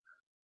serve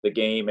the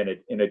game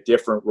in a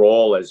different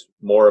role as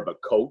more of a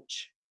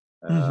coach,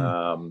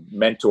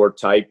 mentor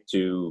type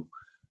to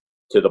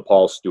the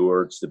Paul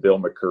Stewarts, the Bill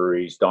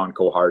McCurrys, Don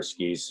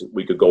Koharskis.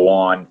 We could go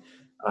on.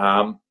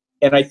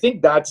 And I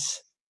think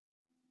that's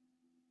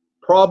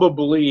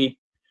probably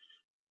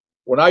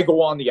when I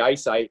go on the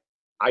ice, I'm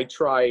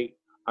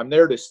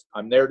there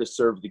to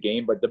serve the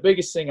game. But the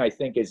biggest thing I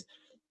think is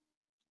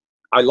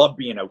I love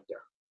being out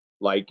there.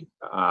 Like,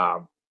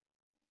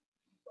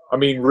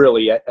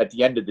 really, at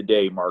the end of the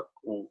day, Mark,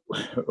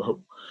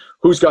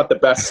 who's got the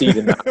best seat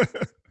in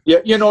that? Yeah,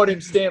 you know what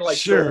I'm saying? Like,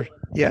 sure, so,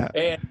 yeah.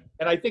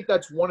 And I think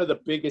that's one of the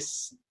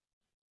biggest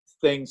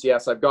things.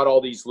 Yes, I've got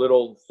all these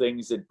little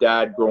things that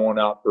Dad growing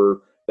up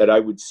or that I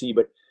would see,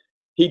 but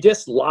he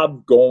just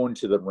loved going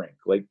to the rink.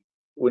 Like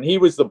when he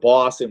was the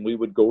boss and we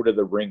would go to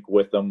the rink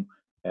with him,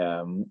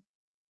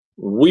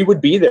 we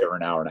would be there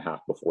an hour and a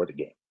half before the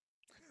game.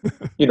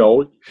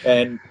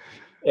 And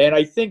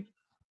I think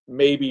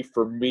maybe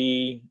for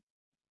me,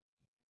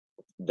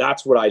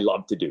 that's what I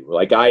love to do.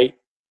 Like I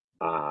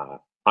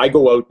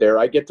go out there,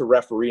 I get to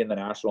referee in the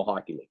National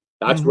Hockey League.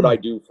 That's what I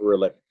do for a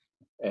living.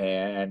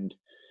 And,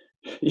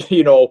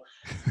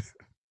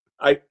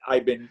 I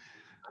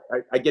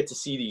get to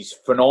see these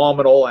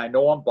phenomenal, I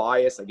know I'm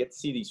biased, I get to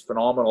see these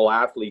phenomenal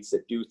athletes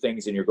that do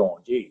things and you're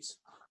going, geez.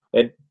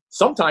 And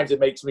sometimes it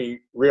makes me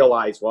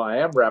realize, well, I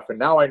am ref and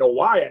now I know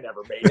why I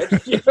never made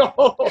it,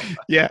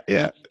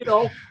 Yeah.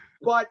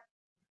 But,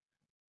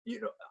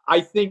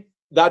 I think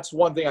that's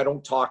one thing I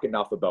don't talk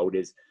enough about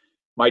is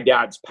my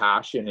dad's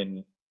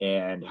passion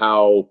and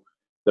how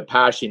the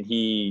passion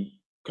he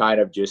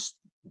kind of just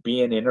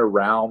being in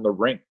around the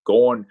rink,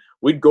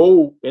 we'd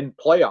go in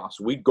playoffs,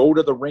 we'd go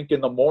to the rink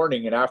in the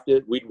morning and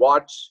after we'd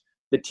watch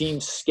the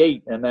team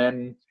skate and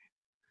then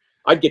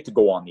I'd get to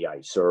go on the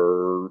ice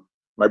or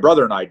my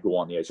brother and I'd go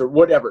on the ice or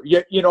whatever.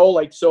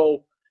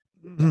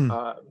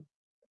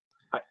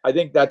 I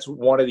think that's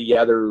one of the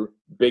other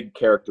big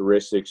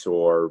characteristics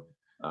or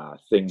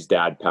things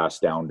Dad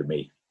passed down to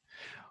me.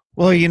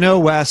 Well,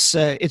 Wes,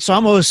 it's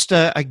almost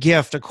a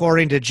gift,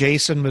 according to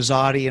Jason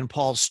Mazzotti and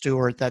Paul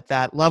Stewart,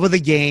 that love of the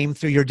game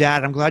through your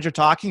dad. I'm glad you're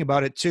talking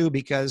about it too,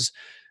 because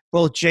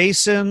both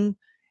Jason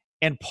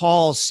and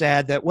Paul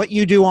said that what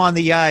you do on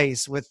the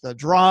ice with the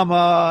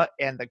drama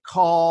and the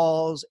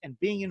calls and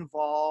being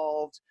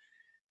involved,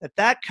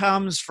 that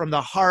comes from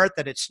the heart,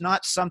 that it's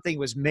not something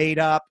was made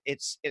up.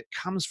 It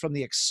comes from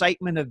the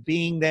excitement of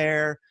being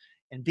there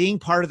and being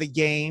part of the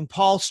game.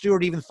 Paul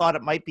Stewart even thought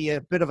it might be a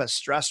bit of a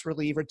stress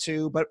reliever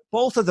too, but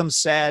both of them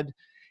said,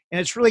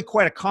 and it's really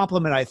quite a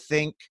compliment, I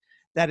think,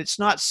 that it's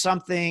not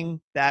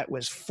something that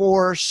was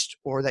forced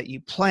or that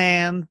you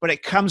planned, but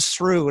it comes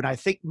through. And I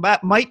think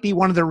that might be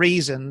one of the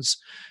reasons,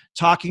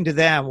 talking to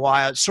them,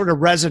 why it sort of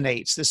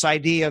resonates, this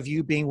idea of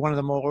you being one of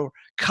the more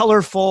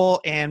colorful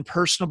and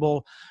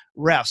personable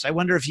refs. I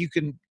wonder if you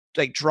can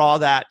draw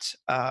that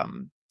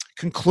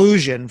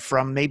conclusion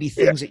from maybe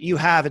things that you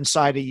have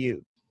inside of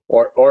you.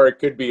 Or it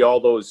could be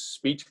all those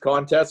speech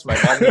contests my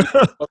mom used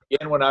to put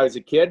in when I was a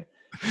kid.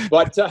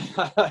 But,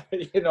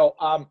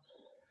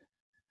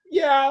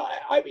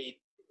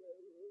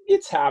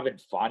 it's having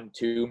fun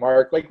too,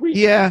 Mark.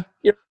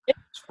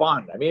 It's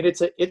fun.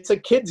 It's a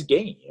kid's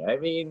game.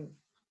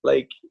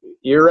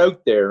 You're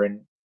out there. And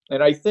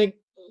I think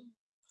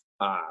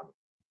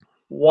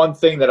one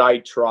thing that I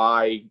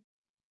try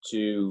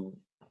to,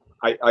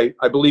 I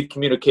believe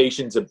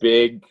communication's a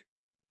big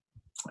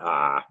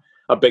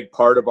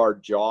part of our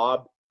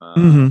job.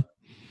 I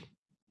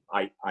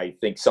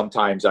think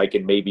sometimes I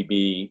can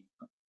maybe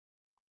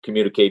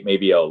communicate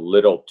maybe a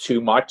little too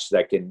much.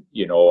 That can,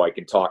 I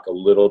can talk a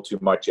little too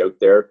much out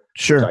there.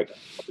 Sure. So I can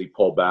probably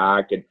pull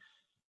back.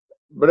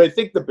 But I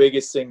think the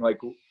biggest thing, like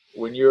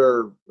when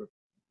you're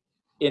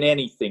in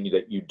anything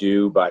that you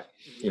do, but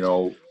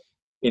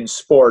in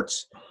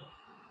sports,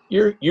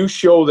 you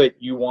show that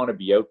you want to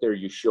be out there.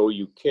 You show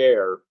you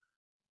care.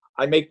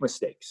 I make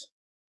mistakes.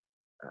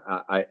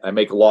 I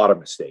make a lot of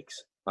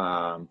mistakes.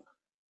 But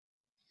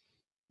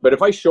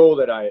if I show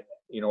that I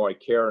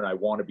care and I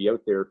want to be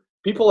out there,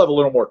 people have a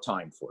little more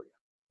time for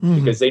you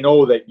because they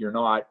know that you're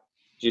not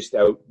just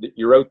out, that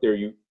you're out there.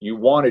 You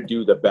want to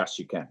do the best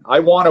you can. I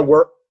want to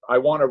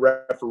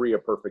referee a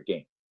perfect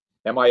game.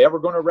 Am I ever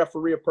going to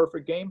referee a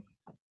perfect game?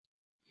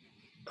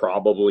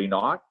 Probably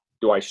not.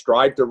 Do I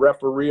strive to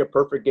referee a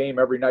perfect game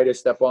every night I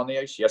step on the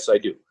ice? Yes, I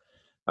do.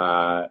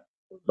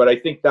 But I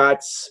think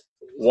that's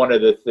one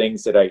of the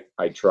things that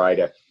I try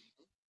to,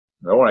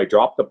 when I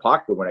drop the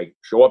puck or when I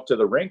show up to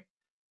the rink,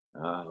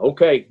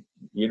 okay,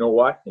 you know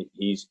what?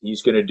 He's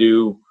going to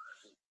do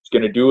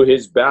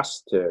his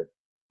best to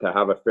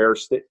have a fair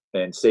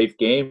and safe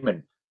game.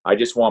 And I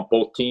just want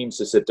both teams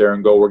to sit there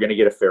and go, we're going to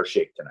get a fair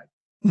shake tonight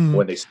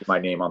when they see my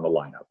name on the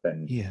lineup.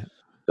 And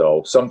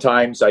so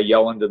sometimes I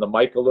yell into the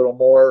mic a little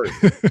more,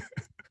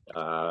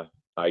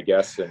 I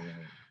guess, and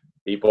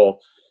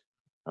people,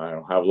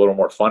 have a little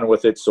more fun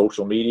with it,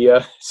 social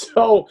media.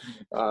 So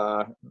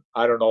I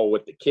don't know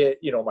what the kid,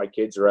 my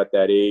kids are at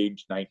that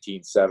age,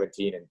 19,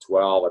 17, and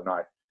 12. I'm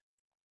not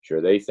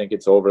sure they think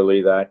it's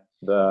overly that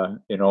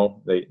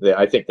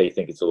I think they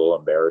think it's a little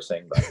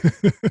embarrassing, but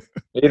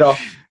Yeah,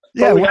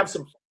 but we have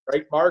some fun,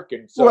 right, Mark?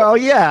 And so, well,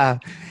 yeah.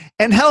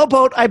 And how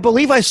about, I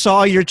believe I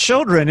saw your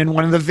children in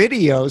one of the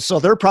videos, so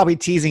they're probably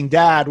teasing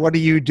Dad, what are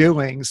you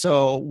doing?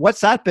 So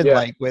what's that been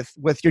like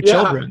with your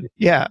children?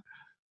 Yeah.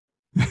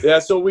 Yeah,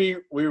 so we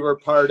were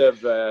part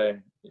of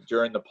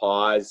during the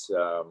pause,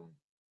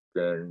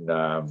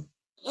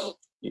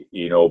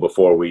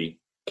 before we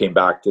came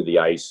back to the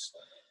ice.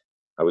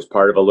 I was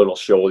part of a little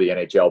show the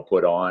NHL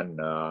put on,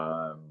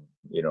 a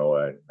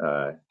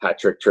hat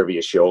trick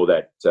trivia show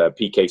that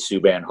PK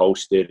Subban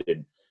hosted,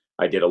 and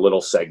I did a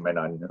little segment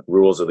on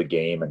rules of the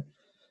game, and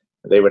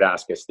they would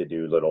ask us to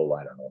do little,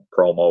 I don't know,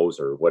 promos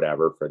or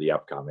whatever for the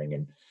upcoming,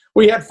 and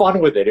we had fun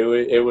with it.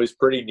 It was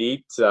pretty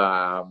neat.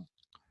 I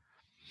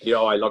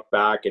look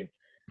back and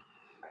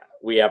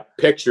we have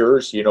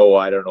pictures, I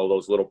don't know,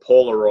 those little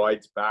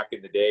Polaroids back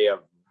in the day of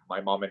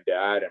my mom and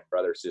dad and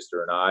brother,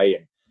 sister, and I,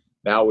 and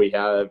now we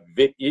have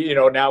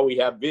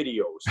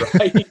videos,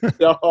 right?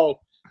 So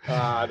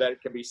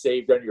that can be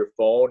saved on your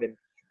phone, and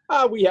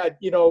we had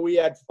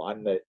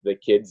fun. The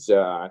kids,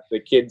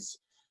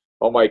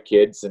 all my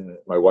kids and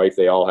my wife,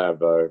 they all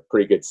have a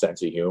pretty good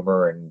sense of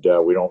humor, and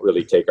we don't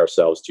really take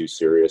ourselves too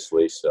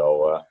seriously.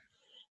 So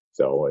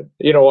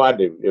you know what?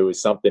 It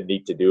was something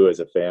neat to do as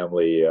a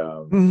family,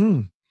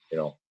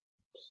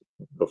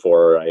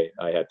 before I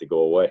had to go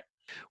away.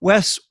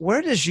 Wes,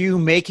 where does you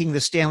making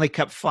the Stanley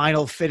Cup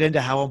final fit into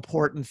how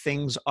important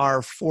things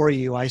are for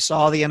you? I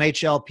saw the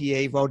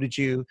NHLPA voted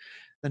you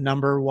the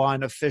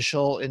 #1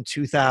 official in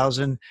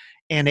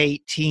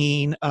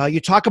 2018. You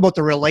talk about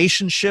the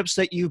relationships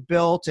that you've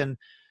built, and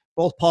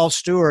both Paul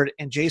Stewart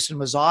and Jason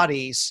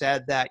Mazzotti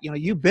said that,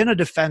 you've been a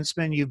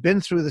defenseman, you've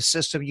been through the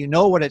system, you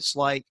know what it's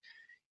like.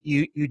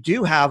 You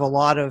do have a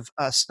lot of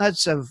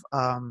sense of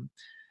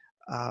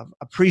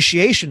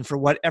appreciation for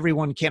what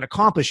everyone can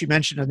accomplish. You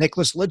mentioned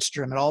Nicholas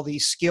Lidstrom and all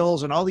these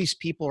skills and all these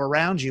people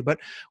around you, but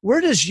where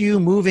does you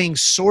moving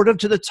sort of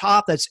to the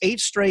top, that's 8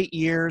 straight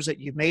years that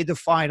you've made the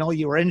final,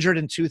 you were injured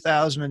in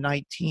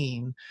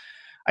 2019.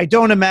 I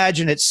don't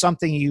imagine it's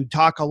something you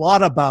talk a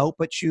lot about,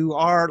 but you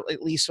are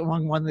at least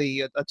among one of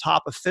the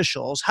top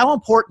officials. How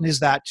important is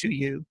that to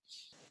you?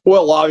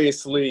 Well,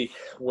 obviously,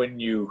 when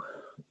you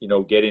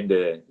get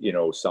into,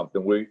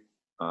 something,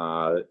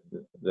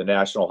 the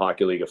National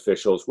Hockey League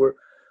officials,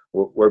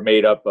 we're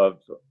made up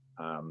of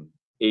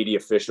 80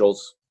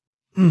 officials.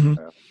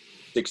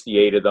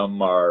 68 of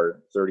them are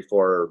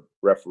 34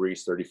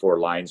 referees, 34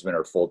 linesmen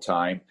are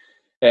full-time.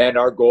 And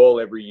our goal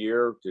every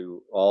year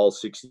to all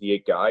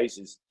 68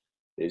 guys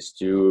is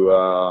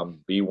to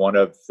be one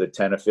of the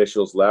 10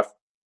 officials left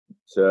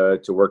to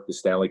work the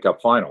Stanley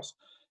Cup finals.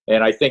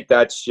 And I think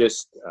that's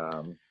just,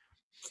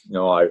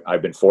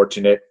 I've been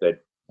fortunate that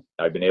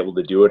I've been able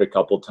to do it a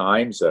couple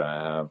times.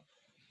 I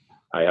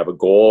have a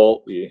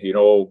goal,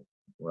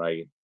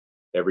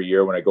 every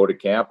year when I go to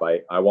camp,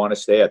 I want to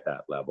stay at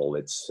that level.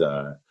 It's,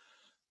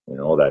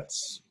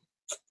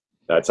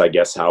 that's I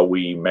guess how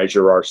we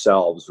measure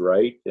ourselves,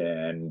 right?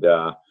 And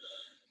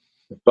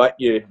but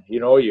you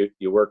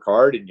work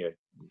hard, and you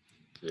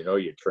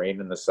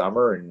train in the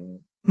summer, and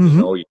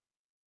you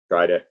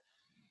try to.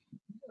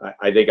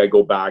 I think I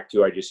go back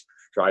to, I just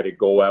try to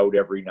go out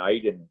every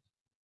night and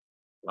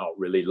not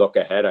really look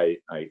ahead. I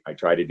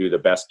try to do the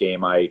best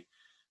game I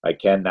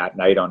can that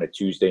night on a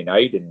Tuesday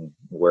night, and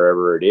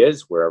wherever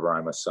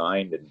I'm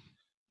assigned. And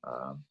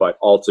but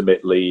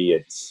ultimately,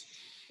 it's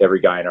every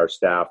guy in our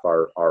staff.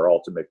 Our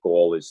ultimate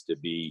goal is to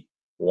be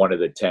one of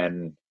the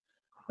 10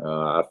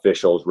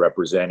 officials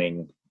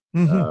representing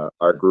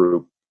our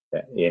group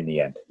in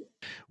the end.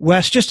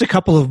 Wes, just a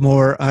couple of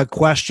more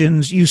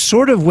questions. You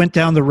sort of went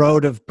down the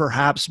road of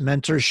perhaps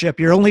mentorship.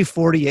 You're only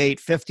 48,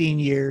 15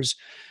 years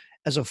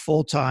as a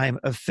full-time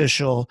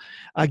official.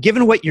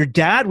 Given what your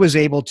dad was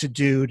able to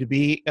do to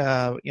be,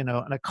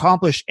 an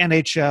accomplished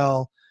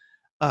NHL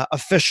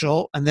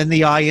official, and then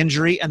the eye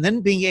injury, and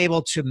then being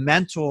able to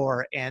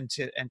mentor and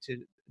to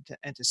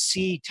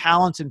see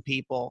talent in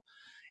people,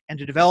 and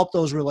to develop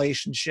those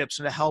relationships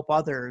and to help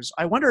others.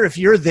 I wonder if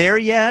you're there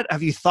yet.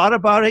 Have you thought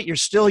about it? You're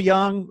still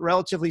young,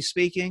 relatively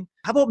speaking.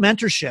 How about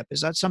mentorship? Is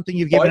that something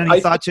you've given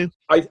any thought to?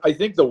 I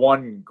think the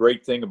one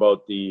great thing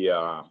about the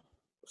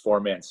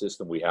 4-man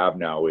system we have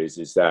now is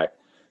that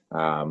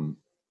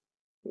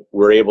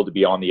we're able to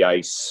be on the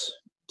ice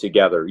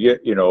together.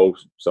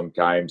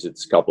 Sometimes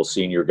it's a couple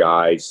senior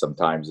guys.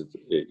 Sometimes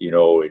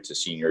it's a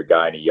senior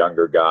guy and a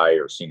younger guy,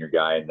 or senior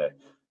guy and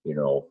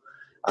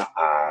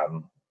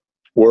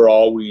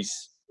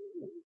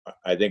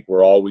I think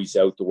we're always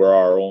out to, we're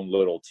our own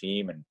little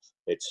team, and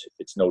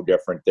it's no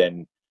different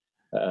than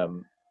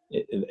in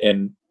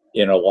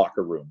a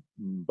locker room.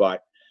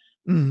 But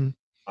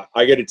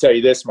I got to tell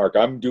you this, Mark,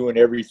 I'm doing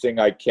everything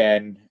I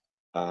can.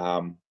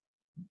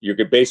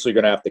 You're basically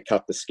going to have to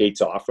cut the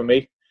skates off of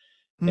me.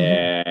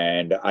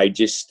 And I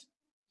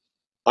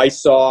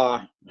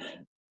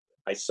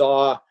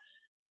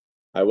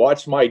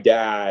watched my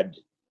dad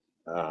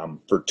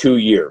for 2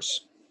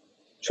 years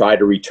try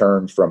to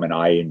return from an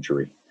eye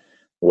injury.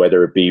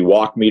 whether it be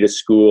walk me to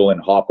school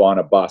and hop on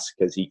a bus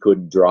because he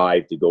couldn't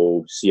drive to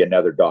go see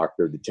another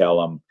doctor to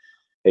tell him,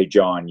 hey,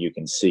 John, you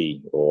can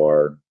see,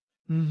 or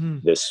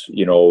this,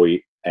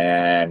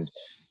 and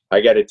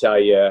I got to tell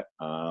you,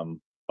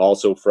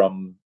 also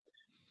from,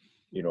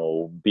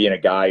 being a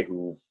guy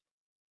who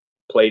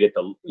played at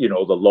the, the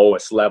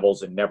lowest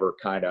levels and never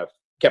kind of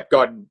kept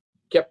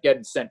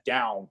getting sent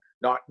down,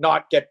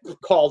 not get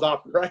called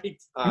up, right?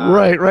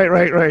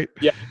 Right.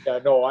 Yeah,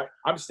 no,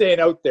 I'm staying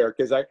out there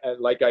because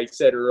like I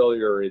said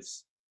earlier,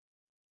 it's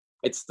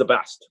the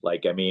best.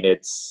 Like, I mean,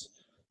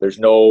 there's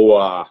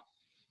no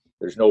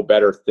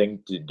better thing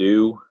to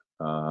do,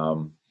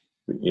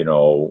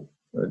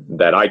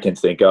 that I can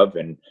think of,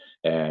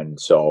 and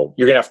so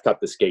you're gonna have to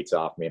cut the skates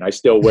off me. And I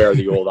still wear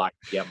the old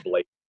IBM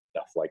blade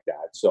stuff like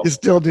that. So you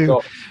still do.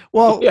 So,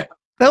 well, yeah.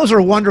 Those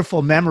are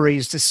wonderful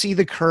memories, to see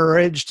the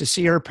courage, to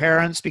see our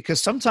parents, because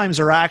sometimes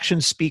their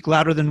actions speak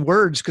louder than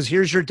words. Because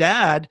here's your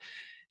dad.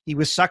 He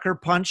was sucker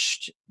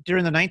punched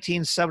during the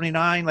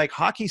 1979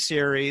 hockey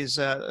series,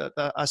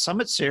 a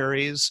Summit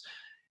series.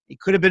 He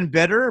could have been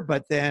bitter,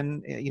 but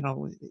then,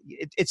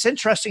 it's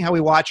interesting how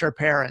we watch our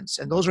parents.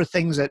 And those are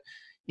things that,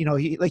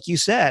 like you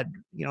said,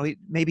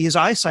 maybe his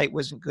eyesight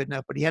wasn't good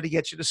enough, but he had to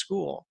get you to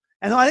school.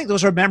 And I think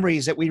those are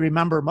memories that we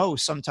remember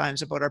most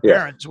sometimes about our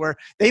parents, where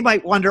they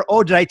might wonder,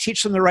 oh, did I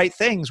teach them the right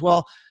things?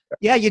 Well,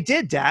 yeah, you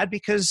did, Dad,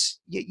 because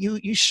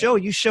you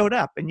showed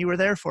up and you were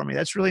there for me.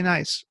 That's really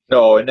nice.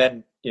 No, and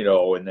then,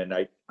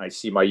 I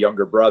see my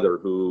younger brother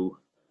who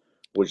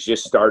was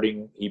just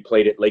starting. He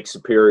played at Lake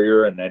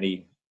Superior, and then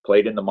he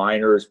played in the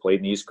minors, played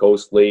in the East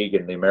Coast League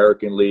and the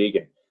American League.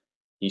 And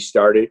he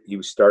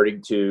was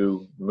starting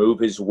to move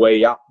his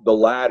way up the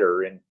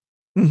ladder, and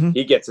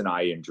he gets an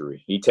eye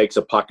injury. He takes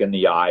a puck in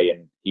the eye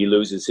and he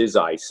loses his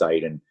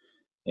eyesight.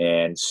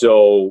 And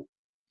so,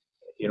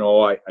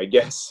 I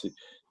guess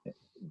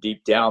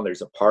deep down,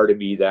 there's a part of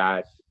me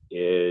that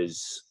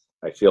is,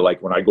 I feel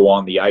like when I go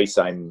on the ice,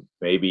 I'm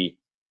maybe,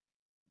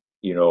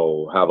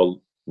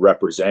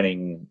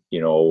 representing,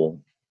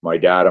 my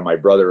dad and my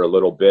brother a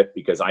little bit,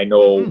 because I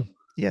know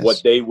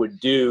what they would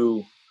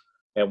do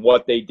and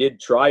what they did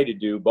try to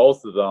do,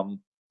 both of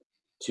them,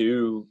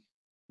 to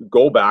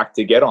go back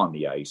to get on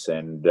the ice.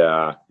 And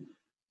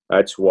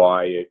that's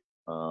why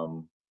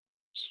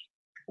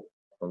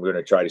I'm going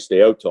to try to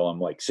stay out till I'm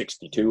like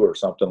 62 or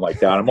something like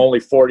that. I'm only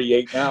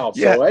 48 now.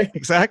 So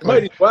exactly.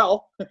 Might as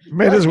well.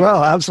 Might as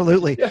well.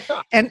 Absolutely. Yeah.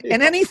 And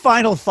any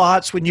final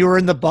thoughts when you were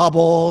in the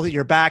bubble?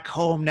 You're back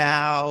home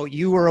now.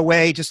 You were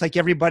away just like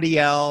everybody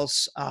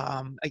else.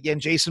 Again,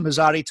 Jason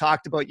Mazzotti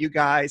talked about you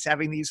guys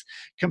having these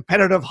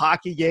competitive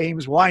hockey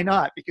games. Why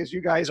not? Because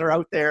you guys are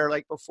out there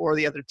like before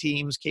the other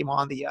teams came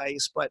on the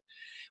ice. But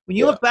when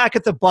you look back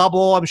at the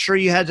bubble, I'm sure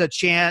you had a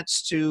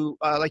chance to,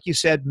 like you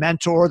said,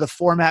 mentor. The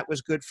format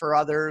was good for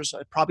others.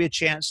 Probably a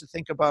chance to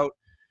think about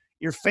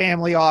your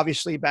family,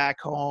 obviously, back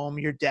home,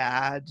 your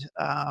dad.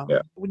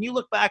 When you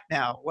look back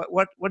now,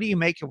 what do you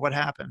make of what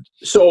happened?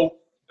 So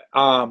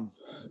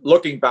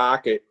looking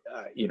back at,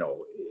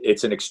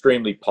 it's an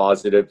extremely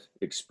positive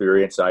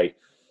experience.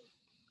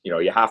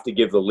 You have to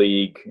give the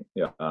league,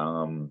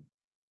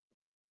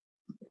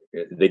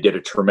 they did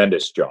a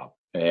tremendous job.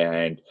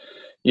 And,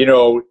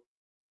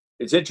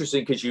 it's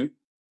interesting because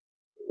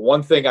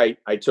one thing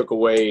I took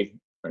away,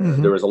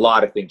 there was a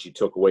lot of things you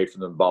took away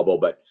from the bubble,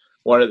 but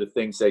one of the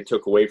things I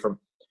took away from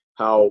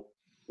how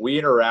we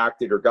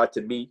interacted or got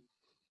to meet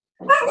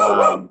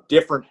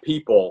different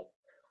people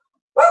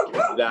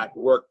that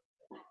work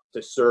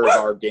to serve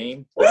our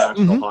game for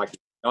National Hockey.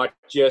 Not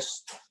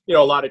just, a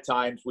lot of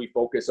times we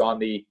focus on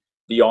the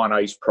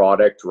on-ice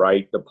product,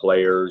 right? The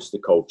players, the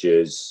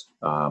coaches,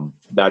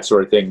 that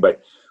sort of thing.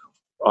 But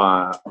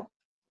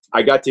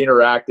I got to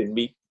interact and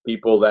meet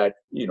people that,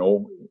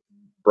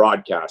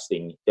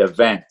 broadcasting,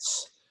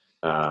 events,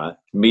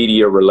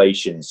 media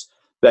relations,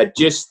 that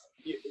just,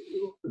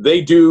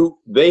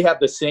 they have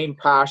the same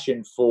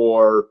passion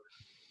for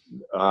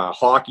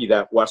hockey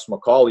that Wes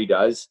McCauley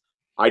does.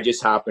 I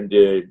just happen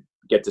to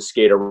get to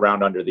skate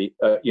around under the,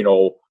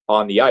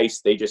 on the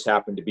ice. They just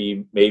happen to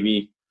be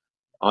maybe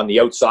on the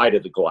outside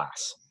of the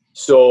glass.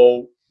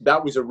 So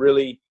that was a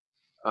really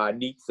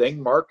neat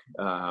thing, Mark.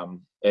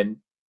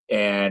 And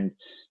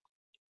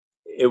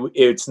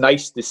it's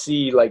nice to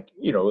see, like,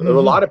 there are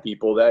a lot of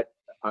people that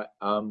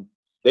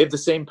they have the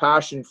same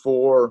passion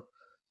for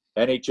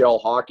NHL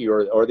hockey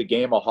or the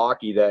game of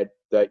hockey that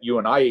you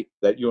and I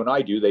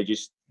do. They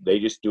just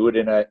do it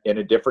in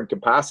a different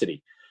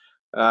capacity.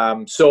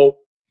 So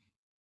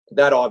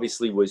that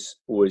obviously was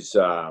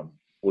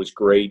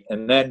great.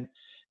 And then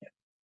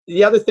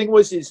the other thing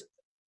is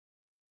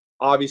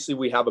obviously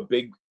we have a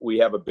big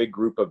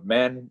group of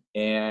men,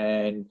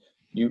 and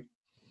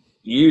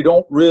you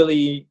don't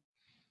really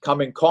come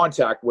in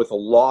contact with a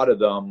lot of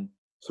them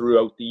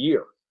throughout the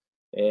year.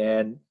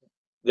 And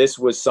this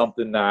was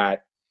something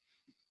that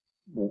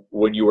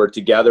when you were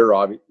together,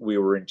 we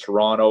were in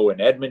Toronto and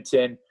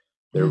Edmonton.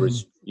 There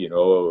was,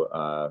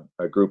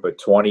 a group of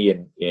 20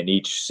 in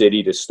each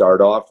city to start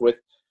off with.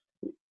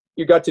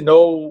 You got to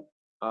know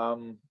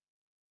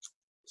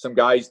some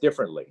guys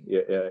differently,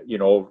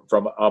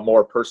 from a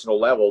more personal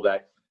level,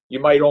 that you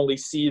might only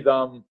see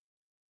them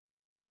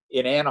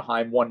in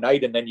Anaheim one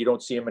night and then you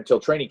don't see them until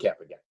training camp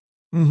again.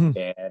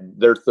 And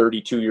they're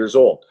 32 years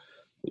old.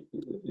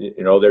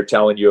 They're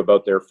telling you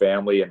about their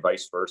family and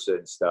vice versa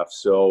and stuff.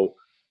 So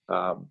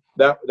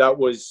that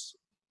was,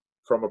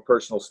 from a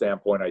personal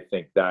standpoint, I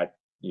think that,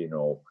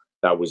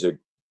 that was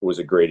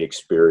a great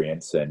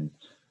experience. And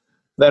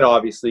then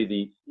obviously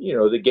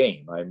the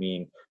game. I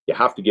mean, you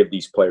have to give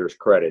these players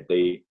credit.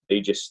 They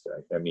just,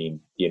 the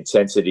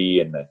intensity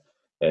and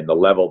the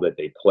level that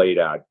they played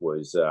at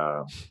was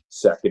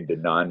second to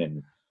none.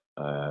 And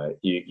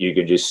you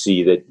can just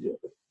see that,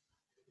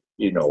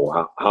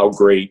 how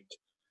great,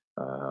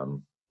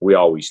 we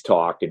always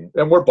talk, and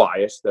we're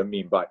biased.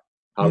 But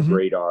how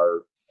great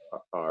our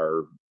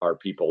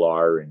people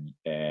are,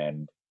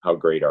 and how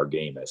great our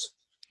game is.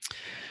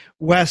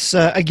 Wes,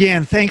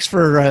 again, thanks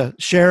for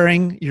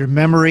sharing your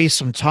memories,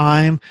 some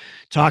time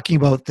talking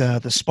about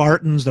the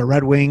Spartans, the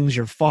Red Wings,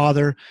 your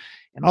father,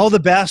 and all the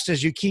best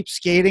as you keep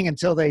skating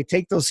until they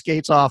take those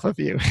skates off of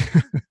you.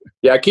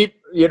 Yeah, keep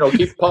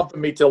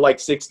pumping me till like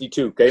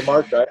 62. Okay,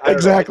 Mark?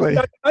 Exactly.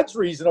 That's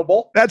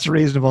reasonable. That's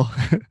reasonable.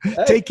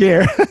 Take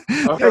care.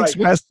 Thanks, right.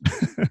 Wes.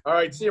 All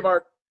right. See you,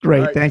 Mark. Great.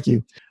 Right. Thank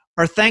you.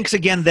 Our thanks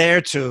again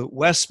there to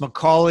Wes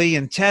McCauley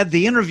and Ted.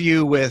 The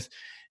interview with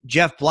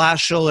Jeff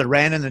Blashill, it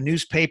ran in the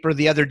newspaper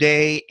the other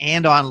day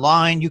and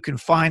online. You can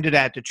find it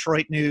at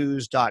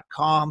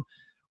DetroitNews.com.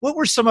 What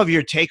were some of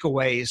your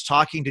takeaways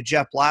talking to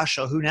Jeff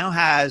Blashill, who now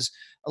has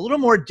a little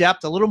more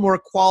depth, a little more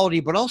quality,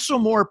 but also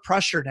more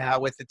pressure now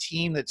with the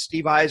team that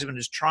Steve Yzerman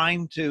is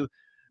trying to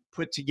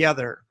put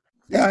together?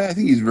 Yeah, I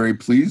think he's very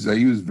pleased.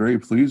 He was very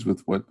pleased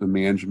with what the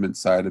management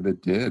side of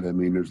it did. I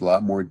mean, there's a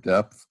lot more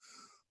depth,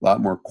 a lot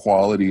more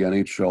quality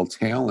NHL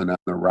talent on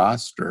the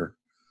roster.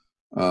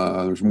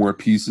 There's more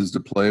pieces to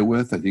play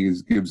with. I think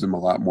it gives him a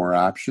lot more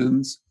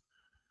options.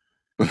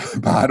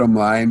 But bottom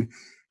line,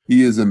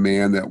 he is a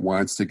man that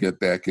wants to get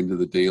back into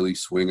the daily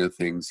swing of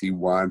things. He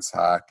wants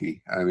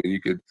hockey. I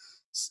mean,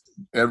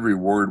 every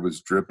word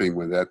was dripping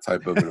with that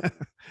type of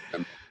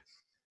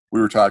we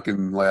were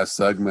talking last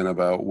segment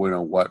about what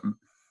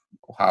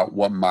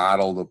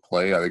model to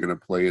play. Are they going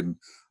to play in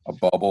a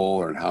bubble,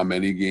 or in how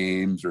many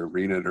games, or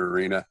arena to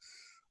arena?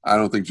 I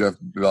don't think Jeff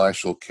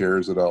Blashill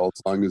cares at all,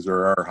 as long as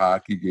there are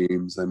hockey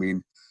games. I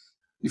mean,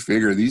 you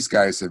figure these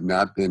guys have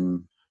not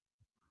been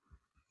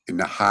in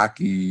the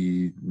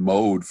hockey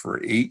mode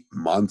for 8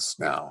 months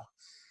now,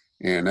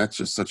 and that's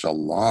just such a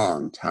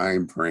long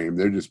time frame.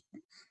 They're just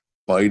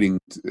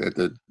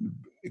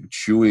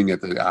chewing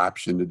at the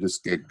option to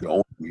just get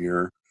going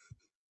here.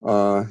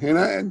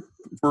 And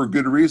for a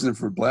good reason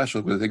for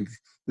Blashill, but I think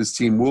this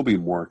team will be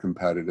more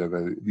competitive,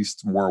 at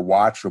least more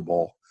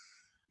watchable,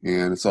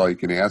 and it's all you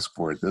can ask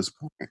for at this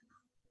point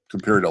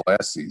compared to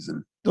last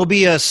season. There'll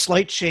be a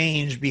slight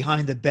change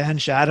behind the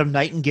bench. Adam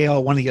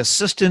Nightingale, one of the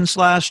assistants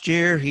last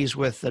year, he's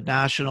with the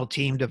National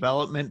Team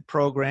Development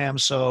Program,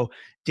 so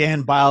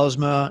Dan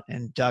Bylsma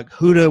and Doug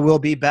Huda will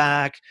be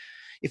back.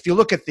 If you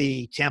look at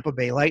the Tampa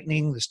Bay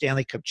Lightning, the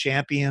Stanley Cup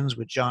champions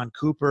with John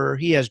Cooper,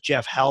 he has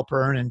Jeff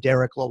Halpern and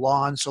Derek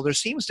Lalonde. So there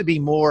seems to be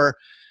more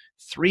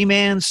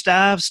three-man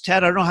staffs.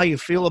 Ted, I don't know how you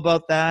feel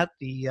about that.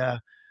 The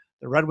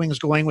Red Wings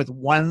going with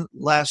one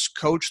less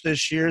coach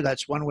this year.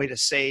 That's one way to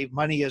save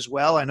money as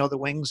well. I know the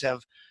Wings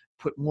have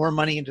put more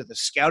money into the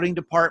scouting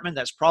department.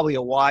 That's probably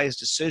a wise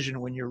decision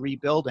when you're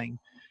rebuilding.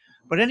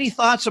 But any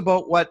thoughts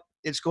about what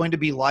it's going to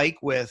be like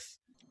with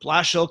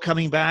Blashill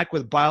coming back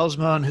with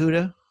Bylsma and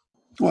Huda?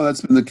 Well,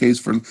 that's been the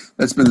case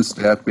that's been the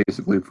staff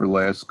basically for the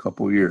last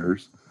couple of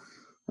years.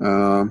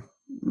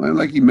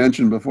 Like you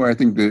mentioned before, I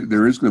think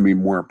there is going to be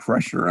more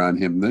pressure on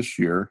him this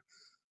year,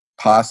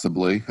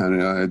 possibly.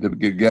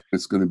 Again,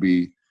 it's going to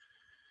be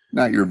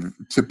not your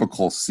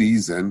typical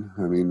season.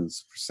 I mean, it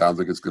sounds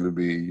like it's going to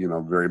be,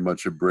 very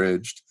much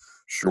abridged,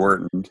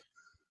 shortened.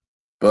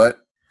 But,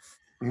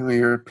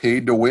 you're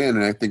paid to win,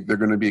 and I think they're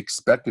going to be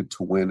expected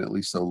to win at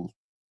least a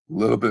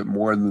little bit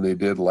more than they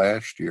did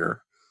last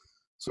year.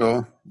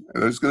 So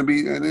there's going to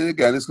be, and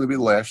again, it's going to be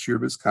the last year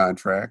of his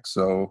contract.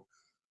 So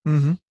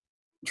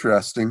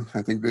interesting.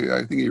 I think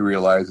he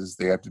realizes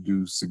they have to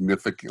do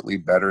significantly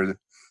better,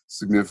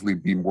 significantly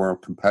be more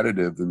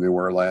competitive than they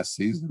were last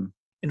season.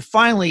 And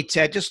finally,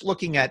 Ted, just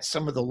looking at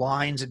some of the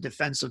lines and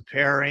defensive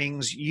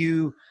pairings,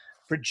 you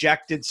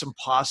projected some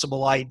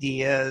possible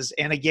ideas.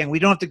 And again, we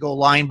don't have to go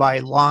line by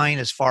line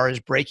as far as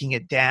breaking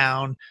it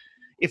down.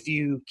 If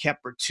you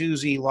kept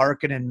Bertuzzi,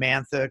 Larkin, and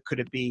Mantha, could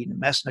it be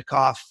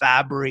Nemesnikov,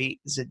 Fabry,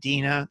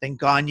 Zadina, then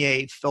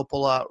Gagne,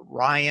 Filppula,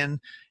 Ryan,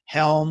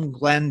 Helm,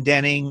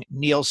 Glendening,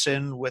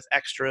 Nielsen with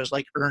extras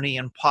like Ernie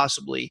and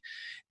possibly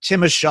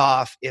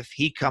Timashov if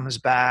he comes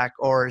back,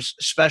 or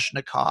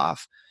Sveshnikov.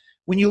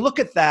 When you look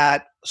at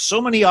that,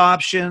 so many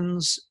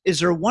options,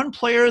 is there one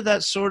player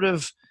that sort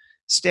of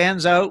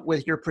stands out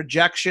with your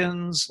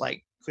projections?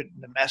 Like, could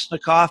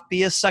Nemesnikov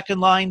be a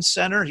second-line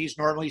center? He's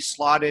normally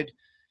slotted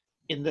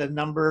in the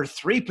number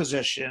 3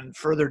 position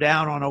further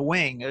down on a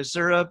wing. Is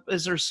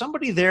there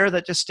somebody there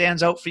that just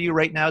stands out for you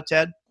right now,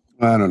 Ted?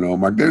 I don't know,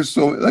 Mark. There's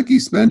so, like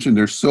he's mentioned,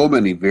 there's so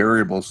many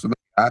variables, so many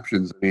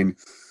options. I mean,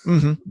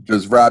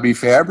 does Robbie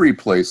Fabry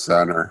play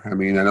center? I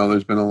mean, I know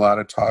there's been a lot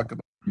of talk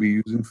about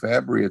me using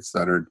Fabry at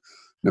center.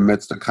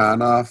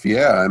 Nemetstikhanov,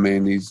 yeah. I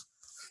mean, you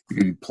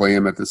could play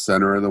him at the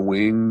center of the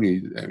wing.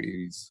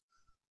 He's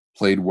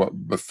played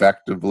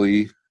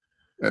effectively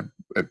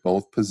at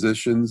both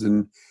positions.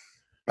 And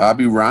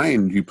Bobby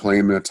Ryan, do you play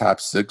him in a top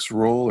 6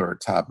 role or a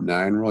top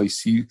 9 role?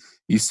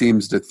 He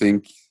seems to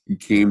think he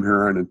came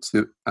here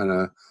on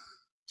a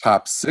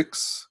top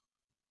 6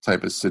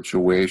 type of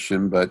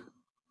situation, but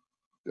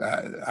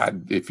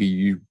if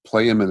you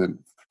play him in the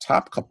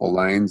top couple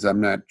lines, I'm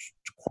not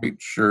quite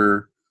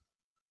sure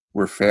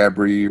where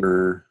Fabry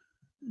or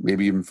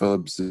maybe even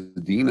Philip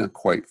Zadina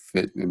quite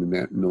fit in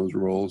those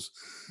roles.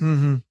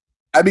 Mm-hmm.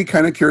 I'd be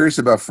kind of curious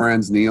about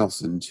Frans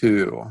Nielsen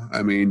too.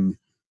 I mean,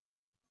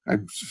 I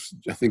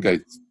think I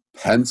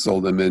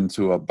penciled him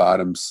into a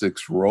bottom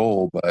 6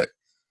 role, but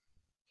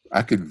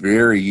I could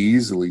very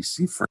easily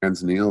see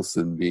Frans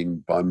Nielsen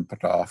being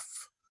bumped off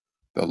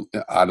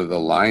out of the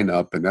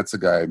lineup, and that's a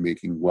guy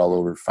making well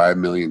over $5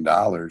 million.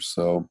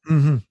 So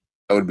that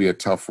would be a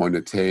tough one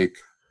to take.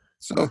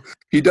 So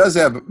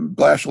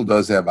Blashill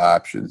does have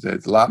options.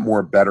 It's a lot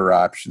more better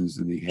options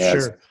than he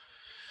has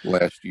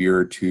last year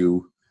or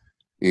two.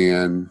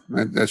 And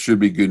that should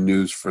be good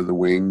news for the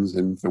Wings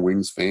and the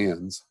Wings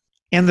fans.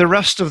 And the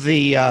rest of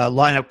the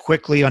lineup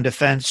quickly on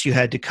defense, you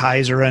had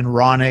DeKeyser and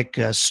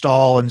Ronick,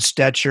 Stahl and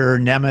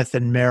Stetcher, Nemeth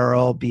and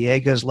Merrill,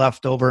 Biega's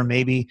left over,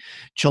 maybe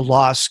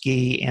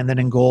Cholowski, and then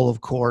in goal, of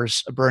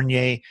course,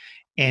 Bernier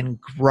and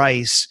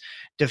Greiss.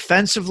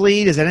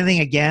 Defensively, does anything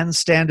again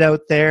stand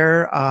out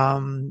there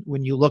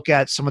when you look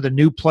at some of the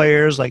new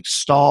players like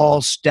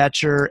Stahl,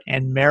 Stetcher,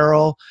 and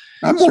Merrill?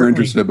 I'm more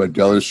interested about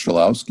Dennis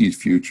Cholowski's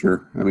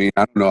future. I mean,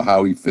 I don't know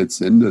how he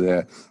fits into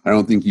that. I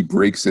don't think he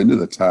breaks into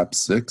the top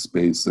 6,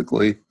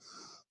 basically.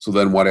 So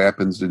then what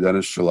happens to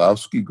Dennis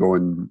Cholowski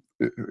going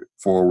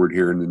forward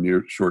here in the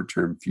near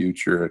short-term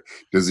future?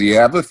 Does he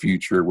have a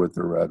future with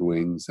the Red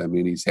Wings? I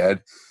mean, he's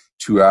had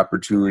 2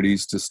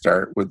 opportunities to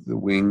start with the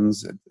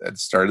Wings at the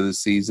start of the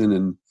season,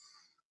 and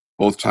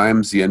both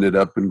times he ended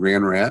up in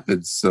Grand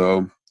Rapids.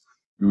 So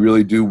you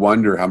really do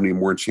wonder how many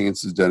more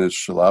chances Dennis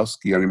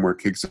Cholowski, how many more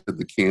kicks at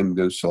the can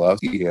Dennis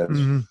Cholowski has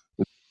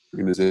with the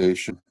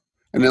organization.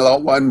 And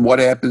then what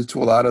happens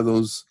to a lot of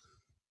those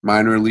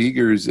minor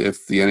leaguers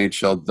if the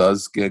NHL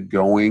does get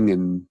going?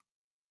 And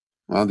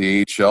well,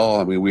 the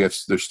AHL, I mean,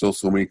 there's still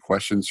so many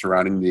questions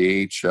surrounding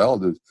the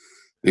AHL.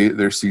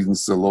 Their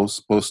season's still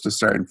supposed to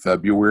start in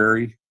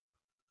February.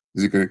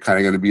 Is it going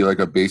to be like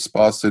a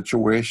baseball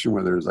situation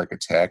where there's like a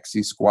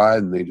taxi squad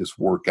and they just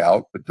work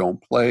out but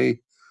don't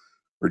play,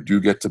 or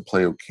do get to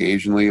play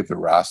occasionally if the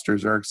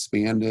rosters are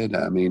expanded?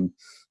 I mean,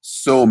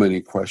 so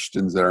many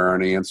questions that are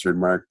unanswered,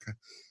 Mark.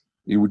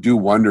 You do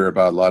wonder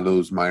about a lot of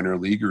those minor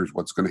leaguers,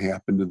 what's going to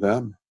happen to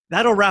them.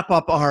 That'll wrap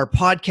up our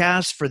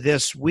podcast for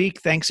this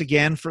week. Thanks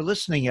again for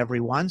listening,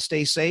 everyone.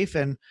 Stay safe,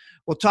 and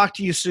we'll talk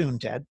to you soon,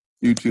 Ted.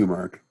 You too,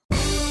 Mark.